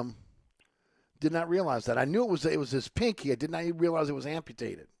and did not realize that. I knew it was his pinky. I did not realize it was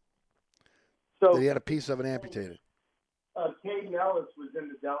amputated. So he had a piece of it amputated. Caden Ellis was in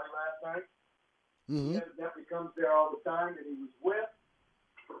the deli last night. Mm-hmm. He evidently comes there all the time, and he was with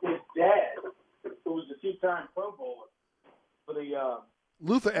his dad, who was a two-time Pro Bowler for the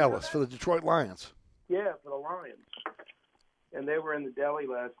Luther Ellis for the Detroit Lions. Yeah, for the Lions. And they were in the deli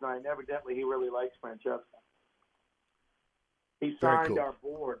last night, and evidently he really likes Francesca. He signed our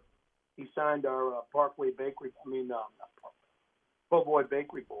board. He signed our Parkway Bakery. Not Parkway. Po' Boy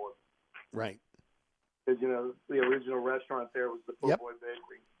Bakery board. Right. Because, you know, the original restaurant there was the Po' Boy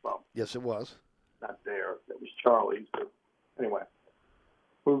Bakery. Well, yes, it was. Not there. It was Charlie's. But anyway,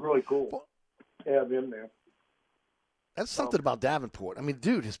 it was really cool to have him there. That's something about Davenport. I mean,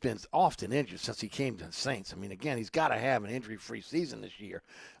 dude has been often injured since he came to the Saints. I mean, again, he's got to have an injury-free season this year.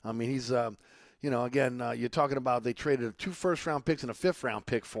 I mean, he's, you're talking about they traded 2 first-round picks and a 5th-round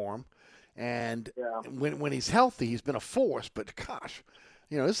pick for him. And when he's healthy, he's been a force. But gosh,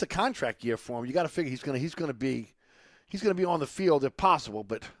 you know, this is a contract year for him. You got to figure he's going to be on the field if possible.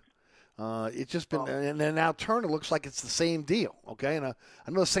 But it's just been, and then now Turner looks like it's the same deal. Okay, and I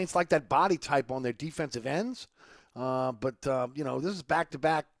know the Saints like that body type on their defensive ends. But this is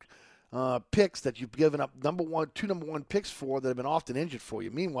back-to-back picks that you've given up two number one picks for that have been often injured for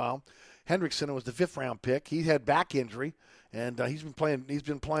you. Meanwhile, Hendrickson was the 5th-round pick. He had back injury, and he's been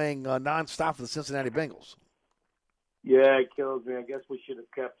playing nonstop for the Cincinnati Bengals. Yeah, it kills me. I guess we should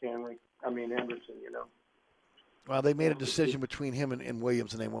have kept Henderson. Well, they made a decision between him and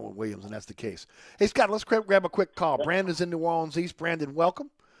Williams, and they went with Williams, and that's the case. Hey, Scott, let's grab a quick call. Brandon's in New Orleans East. Brandon,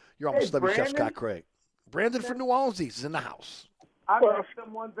 welcome. You're on with Celebrity Chef Scott Craig. Brandon from New Orleans East is in the house. I met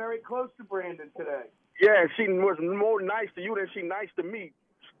someone very close to Brandon today. Yeah, she was more nice to you than she nice to me,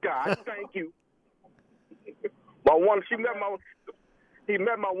 Scott. Thank you. He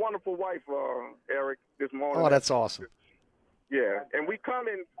met my wonderful wife, Eric, this morning. Oh, that's awesome. Yeah, and we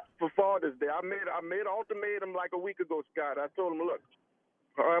coming for Father's Day. I made an ultimatum like a week ago, Scott. I told him, look,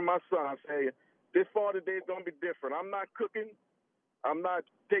 her and my son, I say, this Father's Day is going to be different. I'm not cooking. I'm not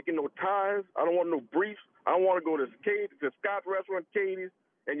taking no ties. I don't want no briefs. I don't want to go to Scott's restaurant, Katie's,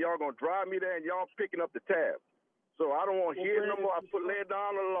 and y'all going to drive me there and y'all picking up the tab. So I don't want to hear no more. I lay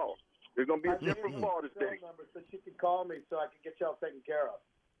down the law. There's going to be a different Father's Day. So she can call me so I can get y'all taken care of.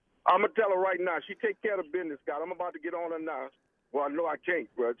 I'm going to tell her right now. She take care of business, Scott. I'm about to get on her now. Well, I know I can't,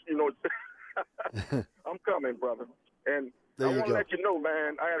 but, I'm coming, brother. And I want to let you know,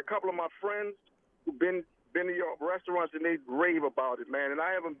 man, I had a couple of my friends who've been to your restaurants, and they rave about it, man. And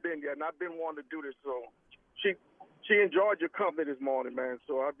I haven't been yet, and I've been wanting to do this. So she enjoyed your company this morning, man.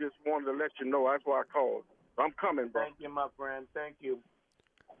 So I just wanted to let you know. That's why I called. I'm coming, bro. Thank you, my friend. Thank you.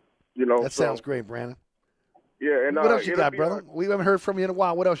 That sounds great, Brandon. Yeah, and what else you got, brother? We haven't heard from you in a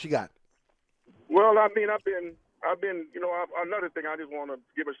while. What else you got? Well, I mean, I've been. Another thing, I just want to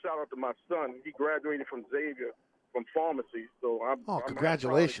give a shout out to my son. He graduated from Xavier from pharmacy, so I'm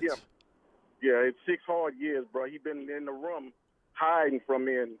congratulations. Yeah, it's 6 hard years, bro. He been in the room hiding from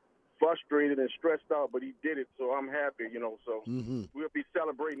me and frustrated and stressed out, but he did it, so I'm happy, So we'll be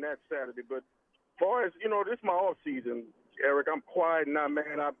celebrating that Saturday. But as far as, this is my off season, Eric. I'm quiet now,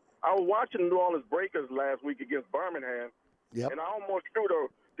 man. I was watching New Orleans Breakers last week against Birmingham, and I almost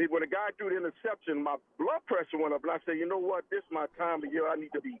when the guy threw the interception, my blood pressure went up, and I said, you know what? This is my time of year. I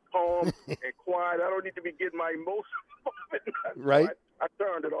need to be calm and quiet. I don't need to be getting my emotions right. I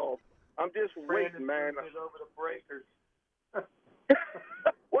turned it off. I'm just waiting, man. Over the Breakers.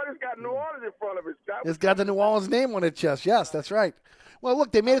 What has got New Orleans in front of it, Scott? It's got the New Orleans name on its chest. Yes, that's right. Well,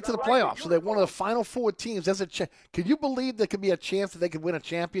 look, they made it to the playoffs, so they're one of the final 4 teams. There's can you believe there could be a chance that they could win a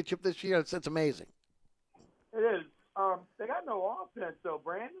championship this year? It's amazing. It is. They got no offense, though,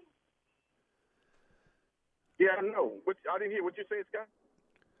 Brandon. Yeah, I know. I didn't hear what you said, Scott.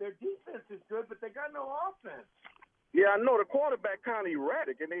 Their defense is good, but they got no offense. Yeah, I know. The quarterback kind of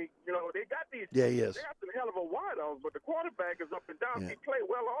erratic, and they got these. Yeah, he is. They got some hell of a wideouts, but the quarterback is up and down. Yeah. He played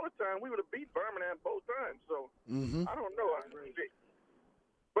well all the time. We would have beat Birmingham both times. So I don't know.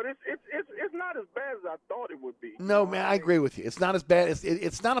 But it's not as bad as I thought it would be. No, man, I agree with you. It's not as bad.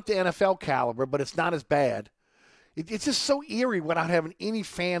 It's not up to NFL caliber, but it's not as bad. It's just so eerie without having any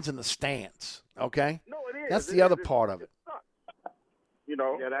fans in the stands. Okay. No, it is. That's the other part of it.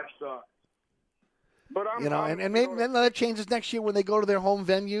 Yeah, that sucks. But and maybe that changes next year when they go to their home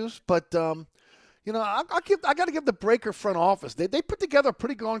venues. But I got to give the Breaker front office. They put together a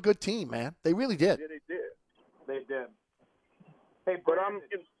pretty darn good team, man. They really did. Yeah, they did. They did. Hey, but Brandon,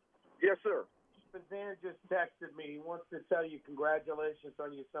 yes, sir. Suzanne just texted me. He wants to tell you congratulations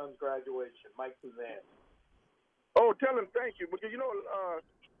on your son's graduation, Mike Suzanne. Oh, tell him thank you because 6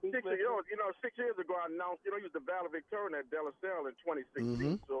 years ago I announced he was the valedictorian at De La Salle in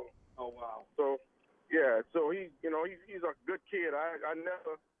 2016. So oh wow. So yeah, so he's a good kid. I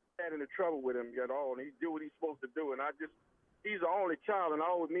never had any trouble with him at all, and he do what he's supposed to do. And he's the only child, and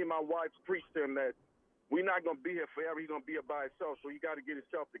me and my wife preached to him that we're not gonna be here forever. He's gonna be here by himself, so he got to get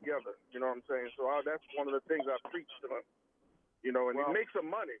himself together. You know what I'm saying? So that's one of the things I preached to him. And he makes some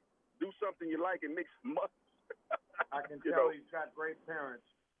money. Do something you like and make some money. I can tell he's got great parents.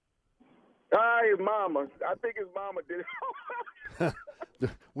 His mama. I think his mama did it.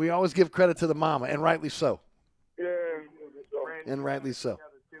 We always give credit to the mama, and rightly so. Yeah. And rightly so.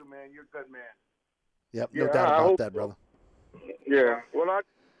 Too, man. You're a good man. Yep, no doubt about that, brother. Yeah. Well, I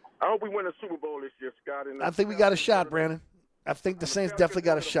hope we win a Super Bowl this year, Scott. I think we got a shot, Brandon. I think the Saints definitely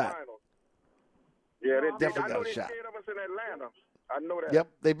got a shot. Yeah, they definitely got a shot. Scared of us in Atlanta. I know that. Yep,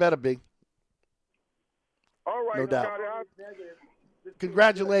 they better be. All right, no doubt. Scotty,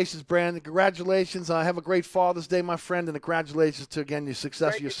 Congratulations, Brandon. Congratulations. Have a great Father's Day, my friend, and congratulations to, again, your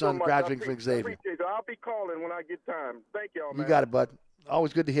success of your son graduating from Xavier. I'll be calling when I get time. Thank y'all, man. You got it, bud.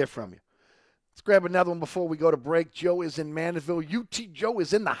 Always good to hear from you. Let's grab another one before we go to break. Joe is in Mandeville. UT Joe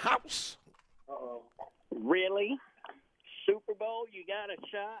is in the house. Uh-oh. Really? Super Bowl? You got a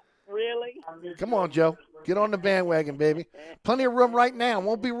shot? Really? Come on, Joe. Get on the bandwagon, baby. Plenty of room right now.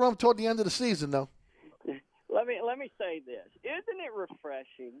 Won't be room toward the end of the season, though. Let me say this. Isn't it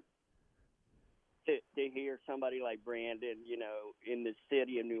refreshing to hear somebody like Brandon, you know, in the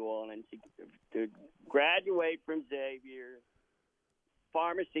city of New Orleans, to graduate from Xavier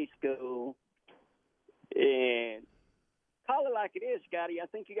Pharmacy School, and call it like it is, Scotty. I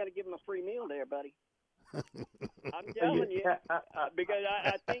think you got to give him a free meal there, buddy. I'm telling you, because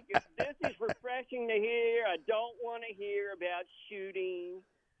I think this is refreshing to hear. I don't want to hear about shooting,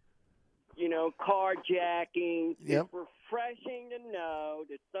 you know, carjacking. Yep. It's refreshing to know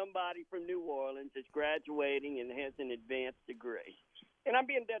that somebody from New Orleans is graduating and has an advanced degree. And I'm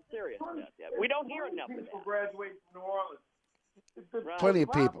being dead serious about that. We don't hear enough of People that. graduate from New Orleans. Right. Plenty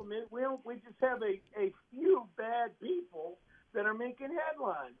of people. The problem is we just have a few bad people that are making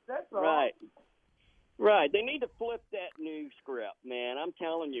headlines. That's all. Right. Right. They need to flip that news script, man. I'm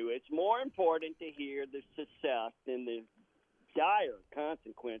telling you, it's more important to hear the success than the dire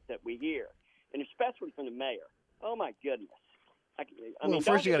consequence that we hear, and especially from the mayor. Oh, my goodness. I Well, mean,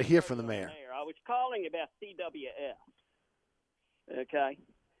 first you don't got to get me hear started from the on mayor. I was calling about CWS. Okay?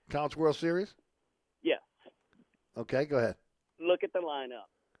 College World Series? Yes. Okay, go ahead. Look at the lineup.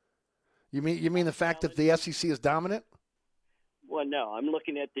 You mean the fact that the SEC is dominant? Well, no, I'm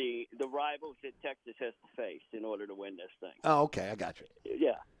looking at the rivals that Texas has to face in order to win this thing. Oh, okay, I got you.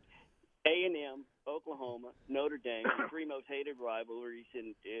 Yeah. A&M, Oklahoma, Notre Dame, the three most hated rivalries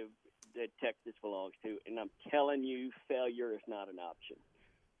that Texas belongs to. And I'm telling you, failure is not an option.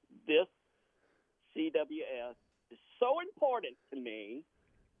 This CWS is so important to me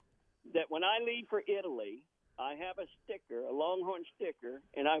that when I leave for Italy, I have a sticker, a Longhorn sticker,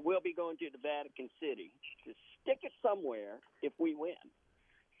 and I will be going to the Vatican City to stick it somewhere if we win.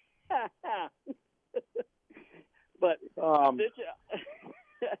 But this,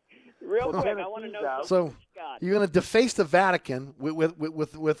 real quick, I want to know. So you're going to deface the Vatican with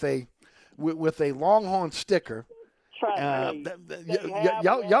a Longhorn sticker.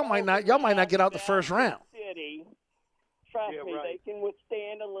 Y'all might not get out the first round. City. Trust me, right. they can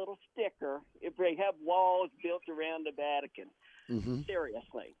withstand a little sticker if they have walls built around the Vatican. Mm-hmm.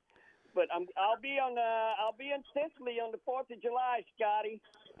 Seriously, but I'll be in Sicily on the 4th of July, Scotty.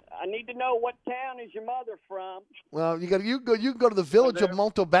 I need to know what town is your mother from. Well, you can go to the village of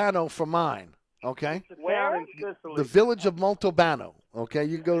Montalbano for mine. Okay. Where? The village of Montalbano. Okay,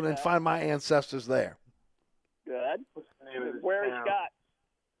 you can go and find my ancestors there. Good. What's the name of this Where is town? Scott?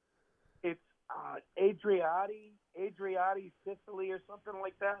 It's Adriati, Sicily, or something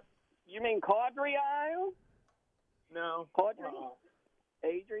like that. You mean Caudry Isle? No. Caudry?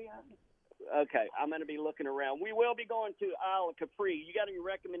 Adrian? Okay, I'm going to be looking around. We will be going to Isle of Capri. You got any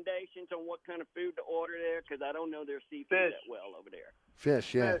recommendations on what kind of food to order there? Because I don't know their seafood Fish. that well over there.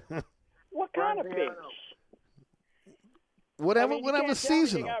 Fish, yeah. What kind of fish? whatever I mean, you can't tell me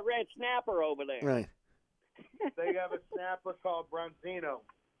seasonal. They got red snapper over there. Right. They have a snapper called Bronzino.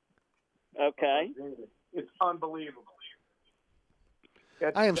 Okay. It's unbelievable.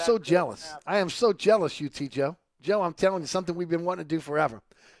 I am so jealous. I am so jealous, UT Joe. Joe, I'm telling you something we've been wanting to do forever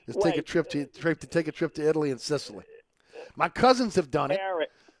is take a trip to Italy and Sicily. My cousins have done it,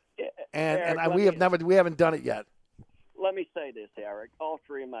 Eric, we haven't done it yet. Let me say this, Eric. All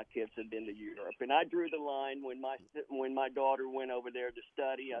three of my kids have been to Europe, and I drew the line when my daughter went over there to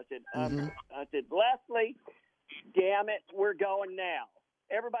study. I said, Leslie, damn it, we're going now.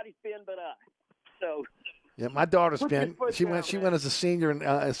 Everybody's been but us. So. Yeah, my daughter's been. She went as a senior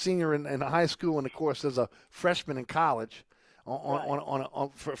in high school, and of course as a freshman in college,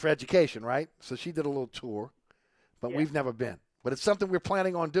 for education, right? So she did a little tour, but we've never been. But it's something we're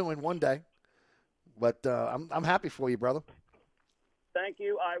planning on doing one day. But I'm happy for you, brother. Thank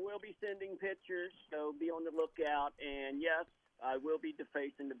you. I will be sending pictures, so be on the lookout. And yes, I will be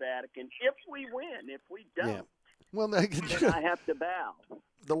defacing the Vatican if we win. If we don't, yeah. Well, then I have to bow.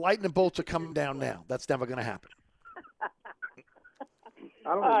 The lightning bolts are coming down now. That's never going to happen.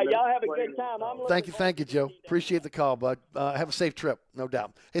 All right, y'all have a good time. Thank you, Joe. Appreciate the call, bud. Have a safe trip, no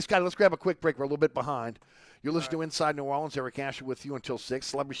doubt. Hey, Scotty, let's grab a quick break. We're a little bit behind. You're listening to Inside New Orleans. Eric Asher with you until 6.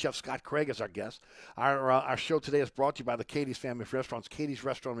 Celebrity chef Scott Craig is our guest. Our show today is brought to you by the Katie's Family of Restaurants. Katie's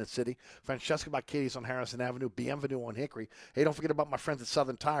Restaurant in the city. Francesca by Katie's on Harrison Avenue. Bienvenue on Hickory. Hey, don't forget about my friends at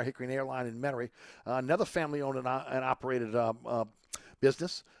Southern Tire, Hickory and Airline in Metairie. Another family-owned and operated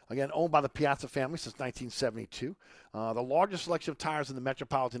business, again, owned by the Piazza family since 1972. The largest selection of tires in the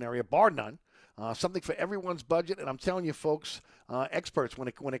metropolitan area, bar none. Something for everyone's budget, and I'm telling you, folks, experts when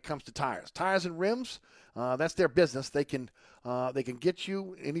it comes to tires and rims. That's their business. They can get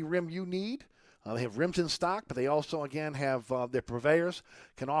you any rim you need. They have rims in stock, but they also, again, have their purveyors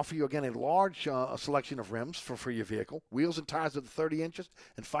can offer you, again, a large selection of rims for your vehicle. Wheels and tires are 30 inches,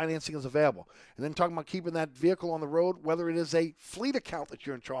 and financing is available. And then talking about keeping that vehicle on the road, whether it is a fleet account that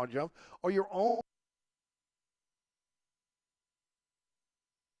you're in charge of or your own.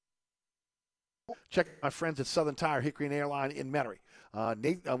 Check out my friends at Southern Tire, Hickory and Airline in Metairie.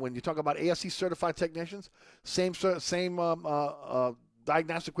 Nate, when you talk about ASE certified technicians, same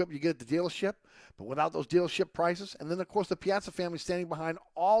diagnostic equipment you get at the dealership, but without those dealership prices. And then, of course, the Piazza family standing behind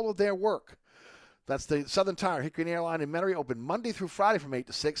all of their work. That's the Southern Tire, Hickory and Airline in Metairie, open Monday through Friday from 8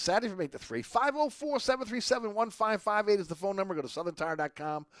 to 6, Saturday from 8 to 3. 504-737-1558 is the phone number. Go to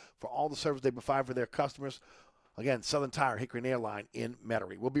southerntire.com for all the service they provide for their customers. Again, Southern Tire, Hickory and Airline in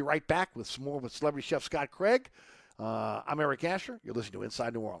Metairie. We'll be right back with some more with celebrity chef Scott Craig. I'm Eric Asher. You're listening to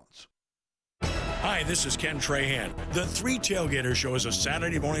Inside New Orleans. Hi, this is Ken Trahan. The Three Tailgaters Show is a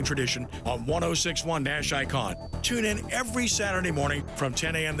Saturday morning tradition on 106.1 Nash Icon. Tune in every Saturday morning from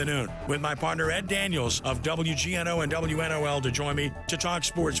 10 a.m. to noon with my partner Ed Daniels of WGNO and WNOL to join me to talk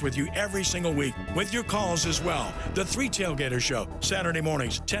sports with you every single week with your calls as well. The Three Tailgaters Show, Saturday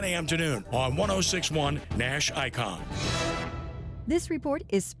mornings, 10 a.m. to noon on 106.1 Nash Icon. This report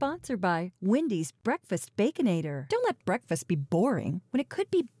is sponsored by Wendy's Breakfast Baconator. Don't let breakfast be boring when it could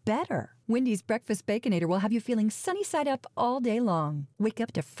be better. Wendy's Breakfast Baconator will have you feeling sunny side up all day long. Wake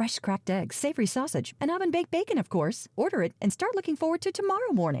up to fresh cracked eggs, savory sausage, and oven-baked bacon, of course. Order it and start looking forward to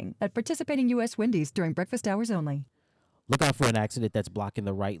tomorrow morning at participating U.S. Wendy's during breakfast hours only. Look out for an accident that's blocking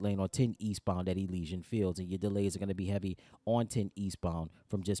the right lane on 10 eastbound at Elysian Fields, and your delays are going to be heavy on 10 eastbound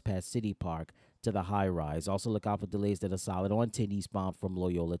from just past City Park to the high rise. Also look out for delays that are solid on 10 eastbound from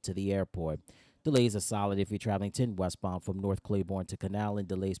Loyola to the airport. Delays are solid if you're traveling 10 westbound from North Claiborne to Canal, and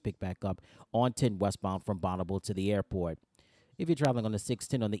delays pick back up on 10 westbound from Bonneville to the airport. If you're traveling on the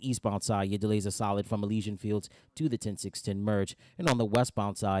 610 on the eastbound side, your delays are solid from Elysian Fields to the 10610 merge, and on the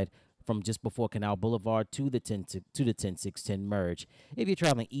westbound side, from just before Canal Boulevard to the 10610 merge. If you're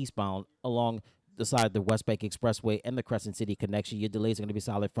traveling eastbound along the side of the West Bank Expressway and the Crescent City connection, your delays are going to be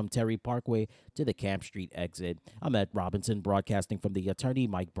solid from Terry Parkway to the Camp Street exit. I'm Ed Robinson, broadcasting from the Attorney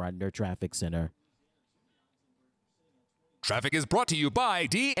Mike Brandner Traffic Center. Traffic is brought to you by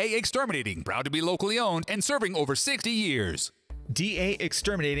DA Exterminating, proud to be locally owned and serving over 60 years. DA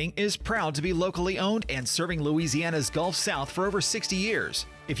Exterminating is proud to be locally owned and serving Louisiana's Gulf South for over 60 years.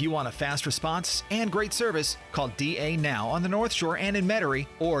 If you want a fast response and great service, call DA now on the North Shore and in Metairie,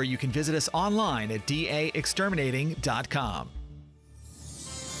 or you can visit us online at daexterminating.com.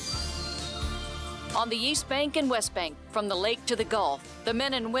 On the East Bank and West Bank, from the lake to the Gulf, the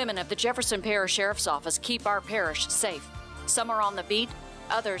men and women of the Jefferson Parish Sheriff's Office keep our parish safe. Some are on the beat,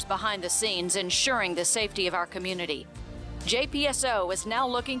 others behind the scenes, ensuring the safety of our community. JPSO is now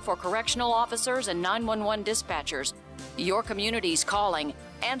looking for correctional officers and 911 dispatchers. Your community's calling.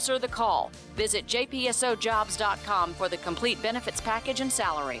 Answer the call. Visit jpsojobs.com for the complete benefits package and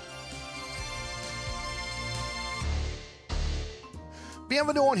salary.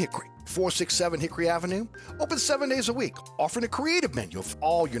 Bienvenue on Hickory, 467 Hickory Avenue. Open 7 days a week, offering a creative menu of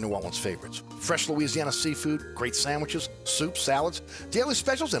all your New Orleans favorites. Fresh Louisiana seafood, great sandwiches, soups, salads, daily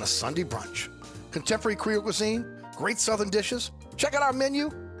specials, and a Sunday brunch. Contemporary Creole cuisine, great Southern dishes. Check out our menu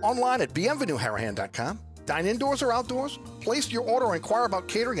online at bienvenueharahan.com. Dine indoors or outdoors. Place your order or inquire about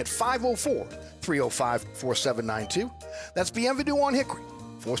catering at 504-305-4792. That's Bienvenue on Hickory,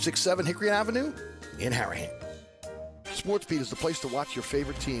 467 Hickory Avenue in Harahan. SportsBeat is the place to watch your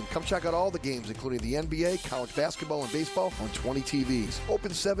favorite team. Come check out all the games, including the NBA, college basketball, and baseball on 20 TVs.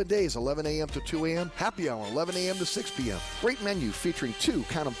 Open 7 days, 11 a.m. to 2 a.m. Happy hour, 11 a.m. to 6 p.m. Great menu featuring two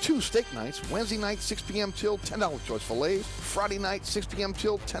steak nights. Wednesday night, 6 p.m. till $10 choice fillets. Friday night, 6 p.m.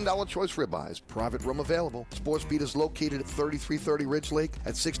 till $10 choice ribeyes. Private room available. SportsBeat is located at 3330 Ridge Lake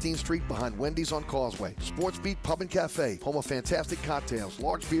at 16th Street behind Wendy's on Causeway. SportsBeat Pub and Cafe, home of fantastic cocktails,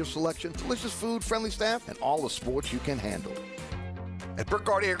 large beer selection, delicious food, friendly staff, and all the sports you can handle. At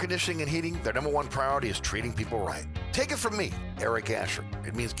Burkhardt Air Conditioning and Heating, their #1 priority is treating people right. Take it from me, Eric Asher.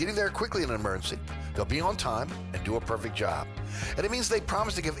 It means getting there quickly in an emergency. They'll be on time and do a perfect job. And it means they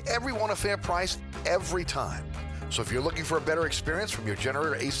promise to give everyone a fair price every time. So if you're looking for a better experience from your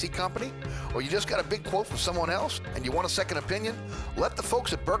generator AC company, or you just got a big quote from someone else and you want a second opinion, let the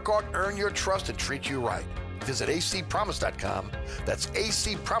folks at Burkhardt earn your trust and treat you right. Visit acpromise.com. That's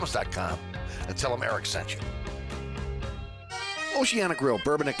acpromise.com, and tell them Eric sent you. Oceana Grill,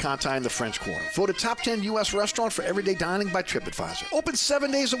 Bourbon at Conti in the French Quarter. Voted top 10 U.S. restaurant for everyday dining by TripAdvisor. Open 7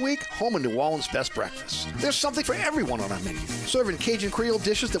 days a week, home of New Orleans' best breakfast. There's something for everyone on our menu. Serving Cajun Creole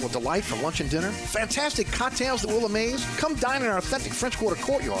dishes that will delight for lunch and dinner. Fantastic cocktails that will amaze. Come dine in our authentic French Quarter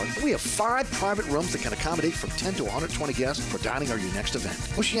courtyard. We have 5 private rooms that can accommodate from 10 to 120 guests for dining or your next event.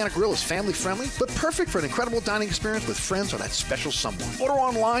 Oceana Grill is family friendly, but perfect for an incredible dining experience with friends or that special someone. Order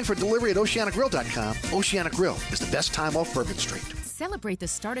online for delivery at oceanagrill.com. Oceana Grill is the best time off Bourbon Street. Celebrate the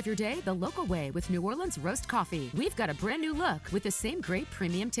start of your day the local way with New Orleans Roast Coffee. We've got a brand new look with the same great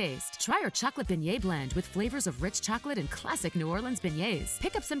premium taste. Try our chocolate beignet blend with flavors of rich chocolate and classic New Orleans beignets.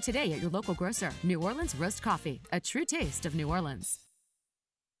 Pick up some today at your local grocer. New Orleans Roast Coffee, a true taste of New Orleans.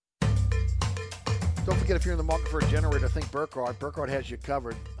 Don't forget, if you're in the market for a generator, think Burkhardt. Burkhardt has you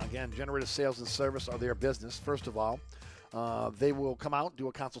covered. Again, generator sales and service are their business, first of all. They will come out, do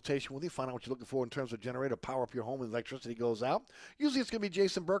a consultation with you, find out what you're looking for in terms of generator, power up your home when electricity goes out. Usually it's going to be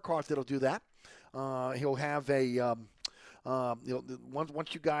Jason Burkhardt that'll do that. He'll have a,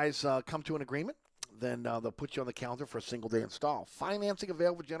 once you guys come to an agreement, then they'll put you on the calendar for a single-day install. Financing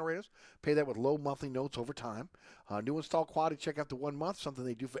available with generators. Pay that with low monthly notes over time. New install quality, check out the 1 month, something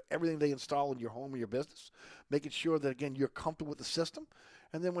they do for everything they install in your home or your business. Making sure that, again, you're comfortable with the system.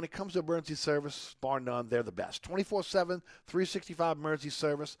 And then when it comes to emergency service, bar none, they're the best. 24/7, 365 emergency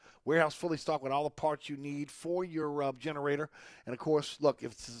service. Warehouse fully stocked with all the parts you need for your generator. And, of course, look,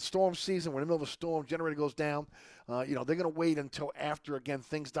 if it's the storm season, we're in the middle of a storm, generator goes down, they're going to wait until after, again,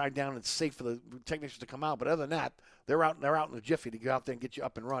 things die down and it's safe for the technicians to come out. But other than that, they're out in a jiffy to get out there and get you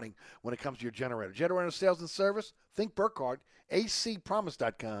up and running when it comes to your generator. Generator sales and service, think Burkhardt,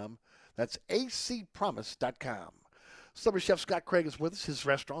 acpromise.com. That's acpromise.com. Celebrity Chef Scott Craig is with us. His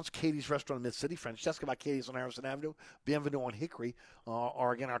restaurants, Katie's Restaurant in Mid-City, Francesca by Katie's on Harrison Avenue, Bienvenue on Hickory,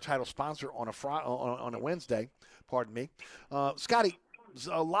 are, again, our title sponsor on a Wednesday. Pardon me. Scotty,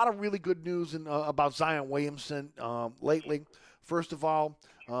 a lot of really good news about Zion Williamson lately. First of all,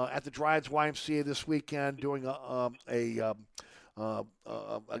 at the Dryads YMCA this weekend, doing a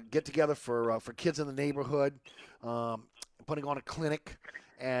get-together for kids in the neighborhood, putting on a clinic.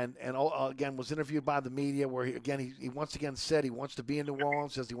 And again, was interviewed by the media where, he once again said he wants to be in New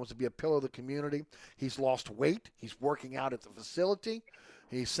Orleans, says he wants to be a pillar of the community. He's lost weight. He's working out at the facility.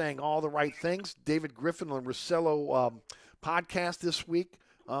 He's saying all the right things. David Griffin on the Russillo podcast this week,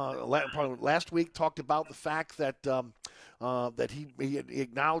 last week, talked about the fact that that he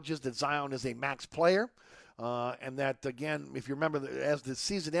acknowledges that Zion is a max player. And that, again, if you remember, as the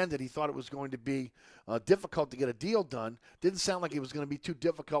season ended, he thought it was going to be difficult to get a deal done. Didn't sound like it was going to be too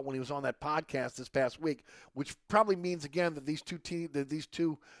difficult when he was on that podcast this past week, which probably means, again, that these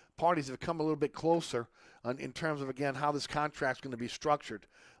two parties have come a little bit closer in terms of, again, how this contract's going to be structured.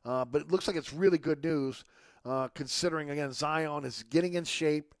 But it looks like it's really good news, considering, again, Zion is getting in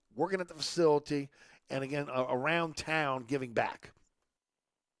shape, working at the facility, and, again, around town giving back.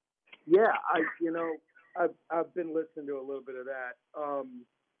 Yeah, I've been listening to a little bit of that.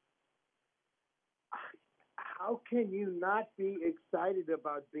 How can you not be excited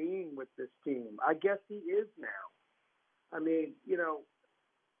about being with this team? I guess he is now. I mean,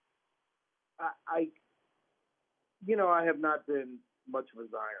 I have not been much of a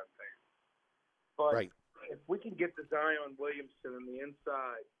Zion fan, but right. If we can get the Zion Williamson on the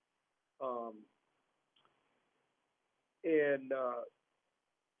inside,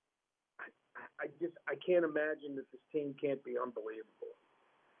 I can't imagine that this team can't be unbelievable.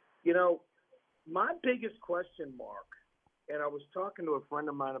 My biggest question mark, and I was talking to a friend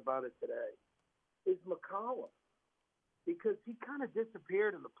of mine about it today, is McCollum, because he kind of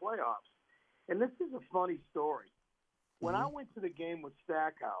disappeared in the playoffs. And this is a funny story. When I went to the game with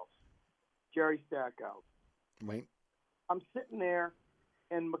Stackhouse, Jerry Stackhouse, right, I'm sitting there,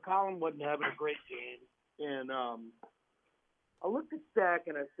 and McCollum wasn't having a great game. And I looked at Stack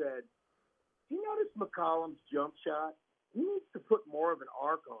and I said, "Do you notice McCollum's jump shot? He needs to put more of an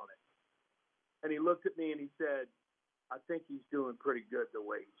arc on it." And he looked at me and he said, "I think he's doing pretty good the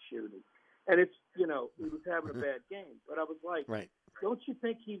way he's shooting." And it's, he was having a bad game. But I was like, right. Don't you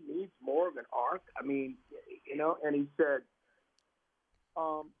think he needs more of an arc? I mean, and he said,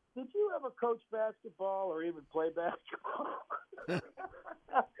 "Did you ever coach basketball or even play basketball?"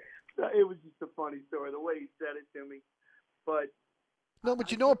 So it was just a funny story, the way he said it to me. But no,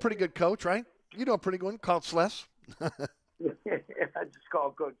 but a pretty good coach, right? You know a pretty good one, called Sless. I just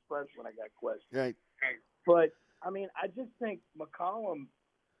call Coach Sless when I got questions. Right. But, I mean, I just think McCollum,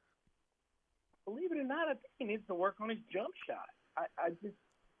 believe it or not, I think he needs to work on his jump shot.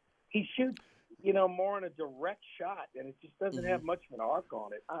 He shoots, more in a direct shot, and it just doesn't have much of an arc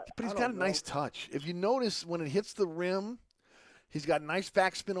on it. But he's got a nice touch. If you notice, when it hits the rim, He's got nice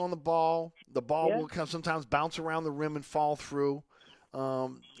backspin on the ball. The ball Yeah. will sometimes bounce around the rim and fall through.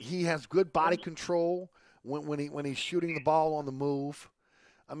 He has good body control when he's shooting the ball on the move.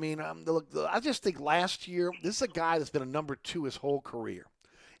 I mean, look, I just think last year, this is a guy that's been a number 2 his whole career.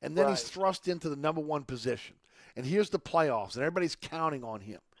 And then he's thrust into the number 1 position. And here's the playoffs, and everybody's counting on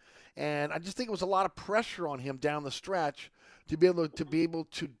him. And I just think it was a lot of pressure on him down the stretch to be able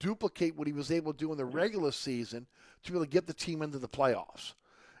to duplicate what he was able to do in the regular season to be able to get the team into the playoffs.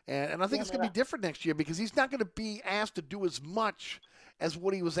 And I think it's going to be different next year because he's not going to be asked to do as much as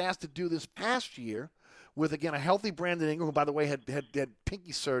what he was asked to do this past year with, again, a healthy Brandon Ingram, who, by the way, had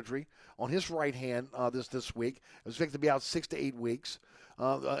pinky surgery on his right hand this week. It was expected to be out 6 to 8 weeks.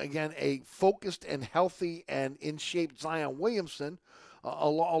 Again, a focused and healthy and in shape Zion Williamson,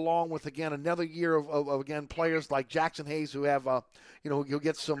 along with, again, another year of players like Jackson Hayes who have, he'll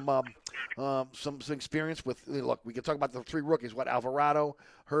get some experience with. Look, we can talk about the 3 rookies. Alvarado,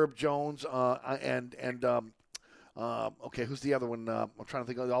 Herb Jones, okay, who's the other one? I'm trying to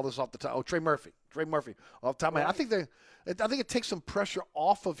think of all this off the top. Oh, Trey Murphy. Off the top of my head. I think it takes some pressure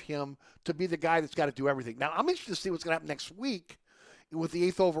off of him to be the guy that's got to do everything. Now, I'm interested to see what's going to happen next week with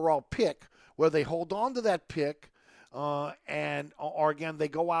the 8th overall pick, where they hold on to that pick, or again they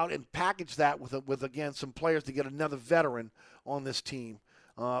go out and package that with again some players to get another veteran on this team.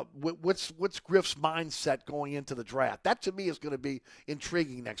 What's Griff's mindset going into the draft? That to me is going to be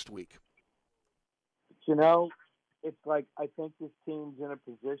intriguing next week. It's like I think this team's in a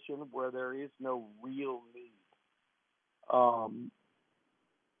position where there is no real need.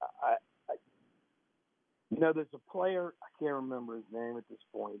 There's a player, I can't remember his name at this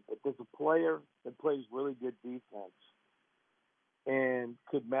point, but there's a player that plays really good defense and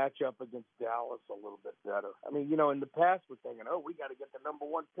could match up against Dallas a little bit better. I mean, in the past we're thinking, we got to get the number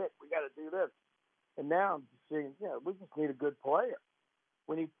 1 pick. We got to do this. And now I'm just saying, we just need a good player.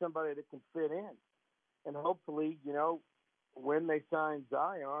 We need somebody that can fit in. And hopefully, when they sign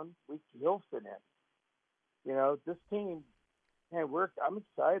Zion, he'll fit in. This team, man, I'm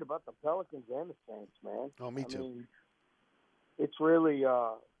excited about the Pelicans and the Saints, man. Oh, me too. I mean, it's really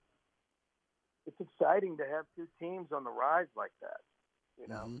it's exciting to have 2 teams on the rise like that.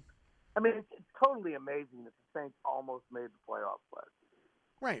 Mm-hmm. I mean, it's totally amazing that the Saints almost made the playoffs last year.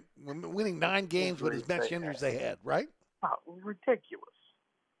 Right, winning 9 games with as much injuries they had, right? Oh, ridiculous.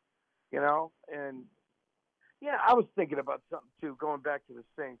 And I was thinking about something too. Going back to the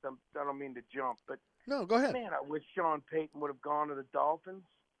Saints, I don't mean to jump, but no, go ahead. Man, I wish Sean Payton would have gone to the Dolphins.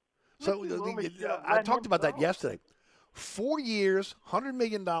 So I talked about that yesterday. 4 years, $100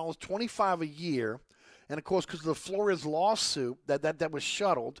 million, $25 a year, and of course, because of the Flores lawsuit that was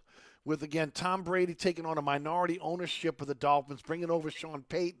shuttled, with again Tom Brady taking on a minority ownership of the Dolphins, bringing over Sean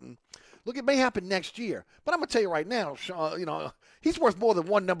Payton. Look, it may happen next year, but I'm gonna tell you right now, he's worth more than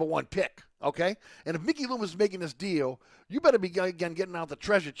one number 1 pick. Okay, and if Mickey Loomis is making this deal, you better be again getting out the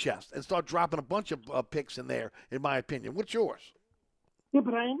treasure chest and start dropping a bunch of picks in there. In my opinion, what's yours? Yeah,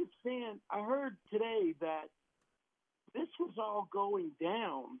 but I understand. I heard today that this was all going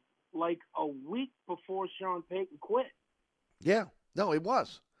down like a week before Sean Payton quit. Yeah, no, it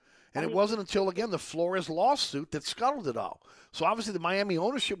was. And it wasn't until, again, the Flores lawsuit that scuttled it all. So, obviously, the Miami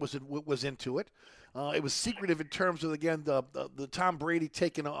ownership was into it. It was secretive in terms of, again, the Tom Brady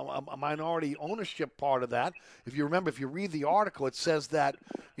taking a minority ownership part of that. If you remember, if you read the article, it says that,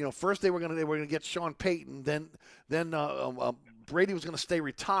 first they were going to get Sean Payton, then Brady was going to stay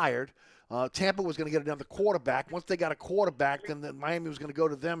retired. Tampa was going to get another quarterback. Once they got a quarterback, then Miami was going to go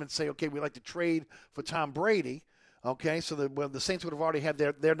to them and say, okay, we'd like to trade for Tom Brady. Okay, so the Saints would have already had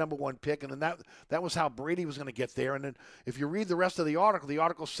their number 1 pick, and then that was how Brady was going to get there. And then if you read the rest of the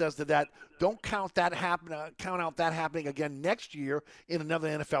article says that don't count out that happening again next year in another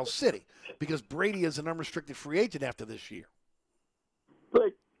NFL city, because Brady is an unrestricted free agent after this year.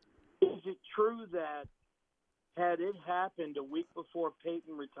 But is it true that had it happened a week before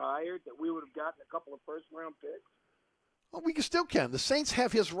Peyton retired, that we would have gotten a couple of first-round picks? Well, we still can. The Saints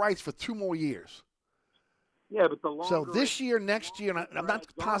have his rights for 2 more years. Yeah, but the longer. So this year, next year, and I'm not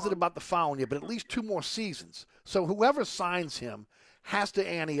positive about the following year, but at least 2 more seasons. So whoever signs him has to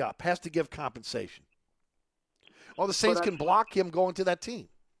ante up, has to give compensation. Or the Saints can block him going to that team.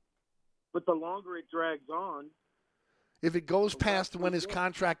 But the longer it drags on. If it goes past when his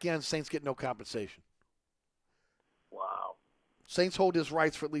contract ends, Saints get no compensation. Wow. Saints hold his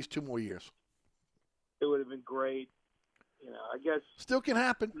rights for at least 2 more years. It would have been great. I guess. Still can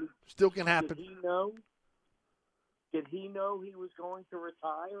happen. Still can happen. Did he know? Did he know he was going to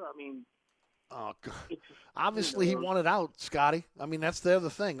retire? I mean, Oh, God. Obviously, he wanted out, Scotty. I mean, that's the other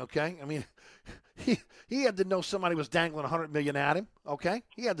thing, okay? I mean, he had to know somebody was dangling $100 million at him, okay?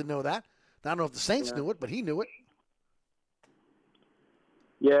 He had to know that. I don't know if the Saints knew it, but he knew it.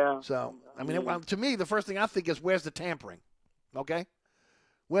 Yeah. So, I mean, to me, the first thing I think is, where's the tampering? Okay?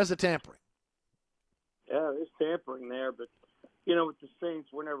 Where's the tampering? Yeah, there's tampering there, but, you know, with the Saints,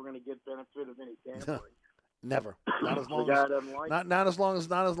 we're never going to get benefit of any tampering. Never. Not as long The guy as doesn't like not as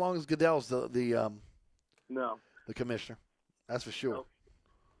long as Goodell's the No. the commissioner. That's for sure. Nope.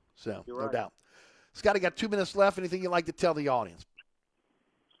 So, You're no right. doubt. Scotty, got 2 minutes left. Anything you'd like to tell the audience?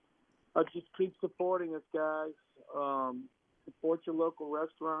 Just keep supporting us, guys. Support your local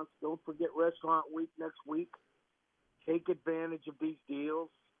restaurants. Don't forget Restaurant Week next week. Take advantage of these deals.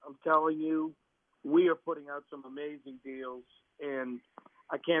 I'm telling you, we are putting out some amazing deals, and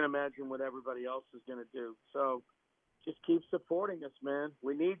I can't imagine what everybody else is going to do. So just keep supporting us, man.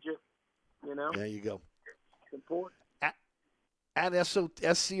 We need you, you know. There you go. Support. At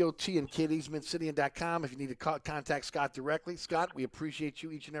SCOT and KDSMidCity.com if you need to contact Scott directly. Scott, we appreciate you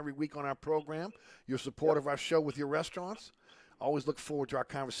each and every week on our program, your support of our show with your restaurants. Always look forward to our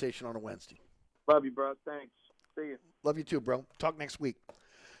conversation on a Wednesday. Love you, bro. Thanks. See you. Love you too, bro. Talk next week.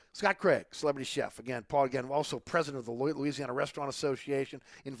 Scott Craig, celebrity chef. Again, Paul, also president of the Louisiana Restaurant Association,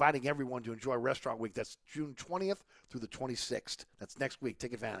 inviting everyone to enjoy Restaurant Week. That's June 20th through the 26th. That's next week.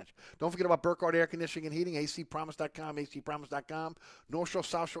 Take advantage. Don't forget about Burkhardt Air Conditioning and Heating, acpromise.com, acpromise.com. North Shore,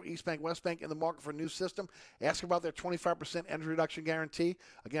 South Shore, East Bank, West Bank in the market for a new system. Ask about their 25% energy reduction guarantee.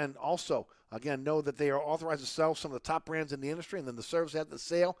 Again, know that they are authorized to sell some of the top brands in the industry, and then the service at the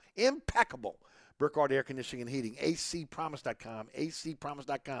sale, impeccable. Burkhardt Air Conditioning and Heating, acpromise.com,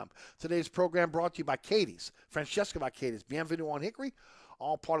 acpromise.com. Today's program brought to you by Katie's, Francesca by Katie's, Bienvenue on Hickory,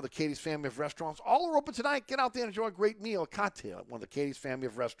 all part of the Katie's family of restaurants. All are open tonight. Get out there and enjoy a great meal, a cocktail at one of the Katie's family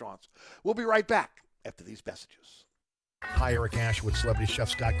of restaurants. We'll be right back after these messages. Hi, Eric Ashwood, celebrity chef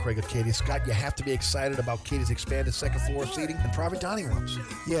Scott Craig of Katie's. Scott, you have to be excited about Katie's expanded second-floor seating and private dining rooms.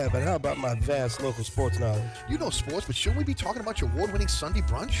 Yeah, but how about my vast local sports knowledge? You know sports, but shouldn't we be talking about your award-winning Sunday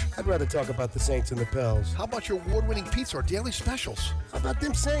brunch? I'd rather talk about the Saints and the Pels. How about your award-winning pizza or daily specials? How about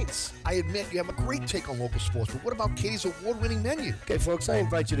them Saints? I admit you have a great take on local sports, but what about Katie's award-winning menu? Okay, folks, I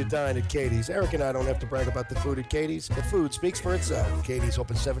invite you to dine at Katie's. Eric and I don't have to brag about the food at Katie's. The food speaks for itself. Katie's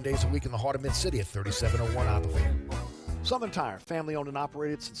open 7 days a week in the heart of Mid-City at 3701 Opperville. Southern Tire, family owned and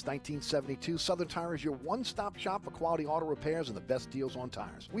operated since 1972. Southern Tire is your one-stop shop for quality auto repairs and the best deals on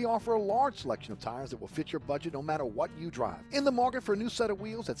tires. We offer a large selection of tires that will fit your budget no matter what you drive. In the market for a new set of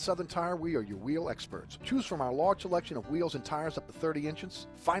wheels at Southern Tire, we are your wheel experts. Choose from our large selection of wheels and tires up to 30 inches.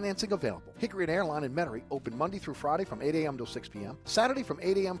 Financing available. Hickory and Airline in Metairie, open Monday through Friday from 8 a.m. till 6 p.m. Saturday from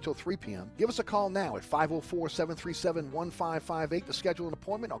 8 a.m. till 3 p.m. Give us a call now at 504-737-1558 to schedule an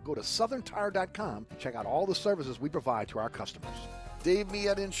appointment, or go to southerntire.com and check out all the services we provide to our customers. Dave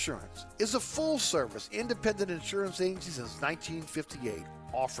Miette Insurance is a full-service independent insurance agency since 1958,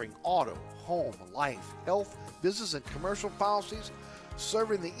 offering auto, home, life, health, business, and commercial policies,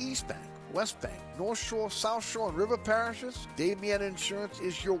 serving the East Bank, West Bank, North Shore, South Shore, and River parishes. Dave Miette Insurance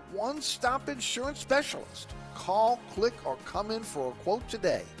is your one-stop insurance specialist. Call, click, or come in for a quote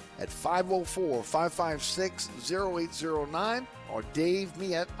today at 504-556-0809 or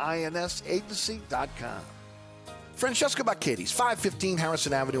DaveMietteINSAgency.com. Francesca by Katie's, 515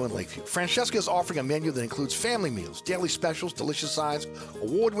 Harrison Avenue in Lakeview. Francesca is offering a menu that includes family meals, daily specials, delicious sides,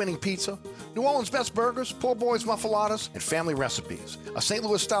 award-winning pizza, New Orleans' best burgers, poor boys' muffulettas, and family recipes. A St.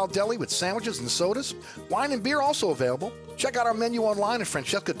 Louis-style deli with sandwiches and sodas. Wine and beer also available. Check out our menu online at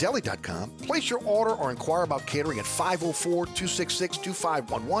francescadeli.com. Place your order or inquire about catering at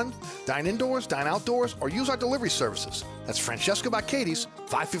 504-266-2511. Dine indoors, dine outdoors, or use our delivery services. That's Francesca by Katie's,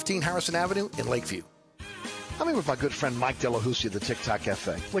 515 Harrison Avenue in Lakeview. I'm here with my good friend Mike Delahousie of the TikTok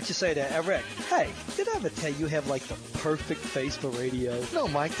Cafe. What you say there, Eric? Hey, did I ever tell you have like the perfect face for radio? No,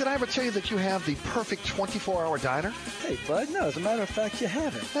 Mike, did I ever tell you that you have the perfect 24-hour diner? Hey, bud, no, as a matter of fact, you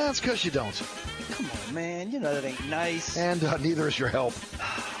haven't. That's because you don't. Come on, man, you know that ain't nice. And neither is your help.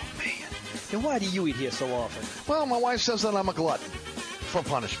 Oh, man. Then why do you eat here so often? Well, my wife says that I'm a glutton. For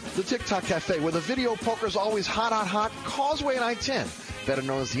punishment. The TikTok Cafe, where the video poker is always hot, hot, hot. Causeway and I-10. Better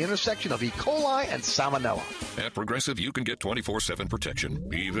known as the intersection of E. coli and salmonella. At Progressive, you can get 24/7 protection,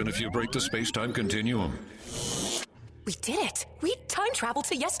 even if you break the space-time continuum. We did it. We time traveled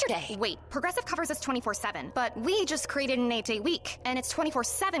to yesterday. Wait, Progressive covers us 24/7, but we just created an 8-day week, and it's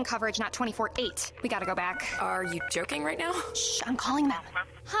 24/7 coverage, not 24/8. We gotta go back. Are you joking right now? Shh, I'm calling them.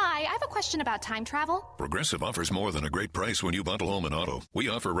 Hi, I have a question about time travel. Progressive offers more than a great price when you bundle home and auto. We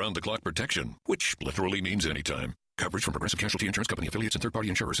offer round-the-clock protection, which literally means anytime. Coverage from Progressive Casualty Insurance Company, affiliates, and third-party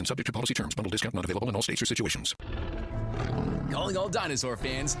insurers, and subject to policy terms. Bundle discount not available in all states or situations. Calling all dinosaur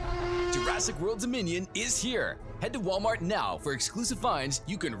fans, Jurassic World Dominion is here. Head to Walmart now for exclusive finds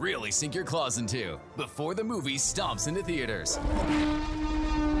you can really sink your claws into before the movie stomps into theaters.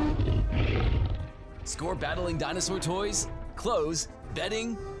 Score battling dinosaur toys, clothes,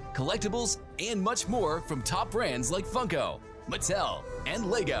 bedding, collectibles, and much more from top brands like Funko, Mattel, and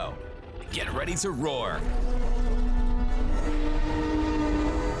Lego. Get ready to roar.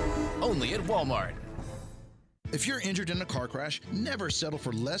 Only at Walmart. If you're injured in a car crash, never settle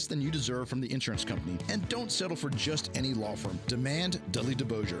for less than you deserve from the insurance company. And don't settle for just any law firm. Demand Dudley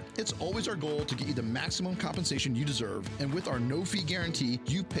DeBosier. It's always our goal to get you the maximum compensation you deserve. And with our no-fee guarantee,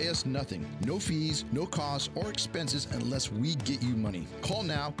 you pay us nothing. No fees, no costs, or expenses unless we get you money. Call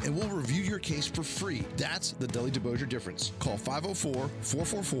now and we'll review your case for free. That's the Dudley DeBosier difference. Call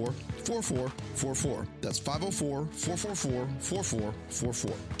 504-444-4444. That's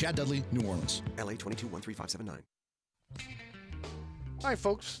 504-444-4444. Chad Dudley, New Orleans. LA 22-13579. All right,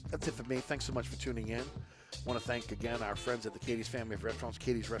 folks, that's it for me. Thanks so much for tuning in. I want to thank again our friends at the Katie's family of restaurants,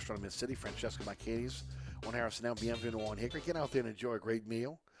 Katie's Restaurant in Mid-City, Francesca by Katie's, on Harrison L, Bienvenue on Hickory. Get out there and enjoy a great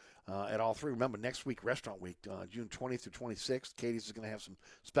meal at all three. Remember, next week, Restaurant Week, June 20th through 26th. Katie's is going to have some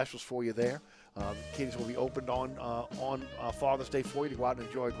specials for you there. Katie's will be opened on Father's Day for you to go out and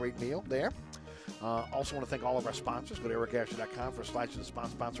enjoy a great meal there. Also want to thank all of our sponsors. Go to ericasher.com for a slice of the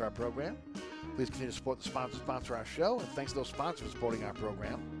sponsor our program. Please continue to support the sponsor our show. And thanks to those sponsors for supporting our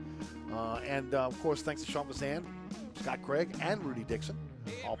program. Of course, thanks to Sean Bazan, Scott Craig, and Rudy Dixon,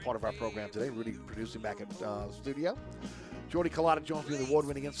 all part of our program today. Rudy producing back at the studio. Jordy Collada joins me in the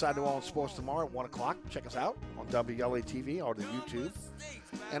award-winning Inside New Orleans Sports tomorrow at 1 o'clock. Check us out on WLA-TV or the YouTube.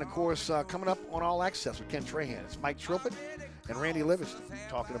 And, of course, coming up on All Access with Ken Trahan, it's Mike Trilpett and Randy Livingston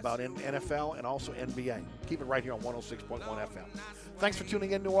talking about NFL and also NBA. Keep it right here on 106.1 FM. Thanks for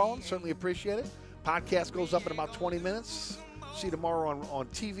tuning in, New Orleans. Certainly appreciate it. Podcast goes up in about 20 minutes. See you tomorrow on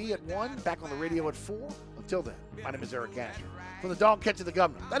TV at 1, back on the radio at 4. Until then, my name is Eric Asher. From the dog catcher to the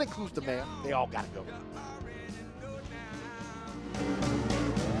governor. That includes the mayor. They all got to go.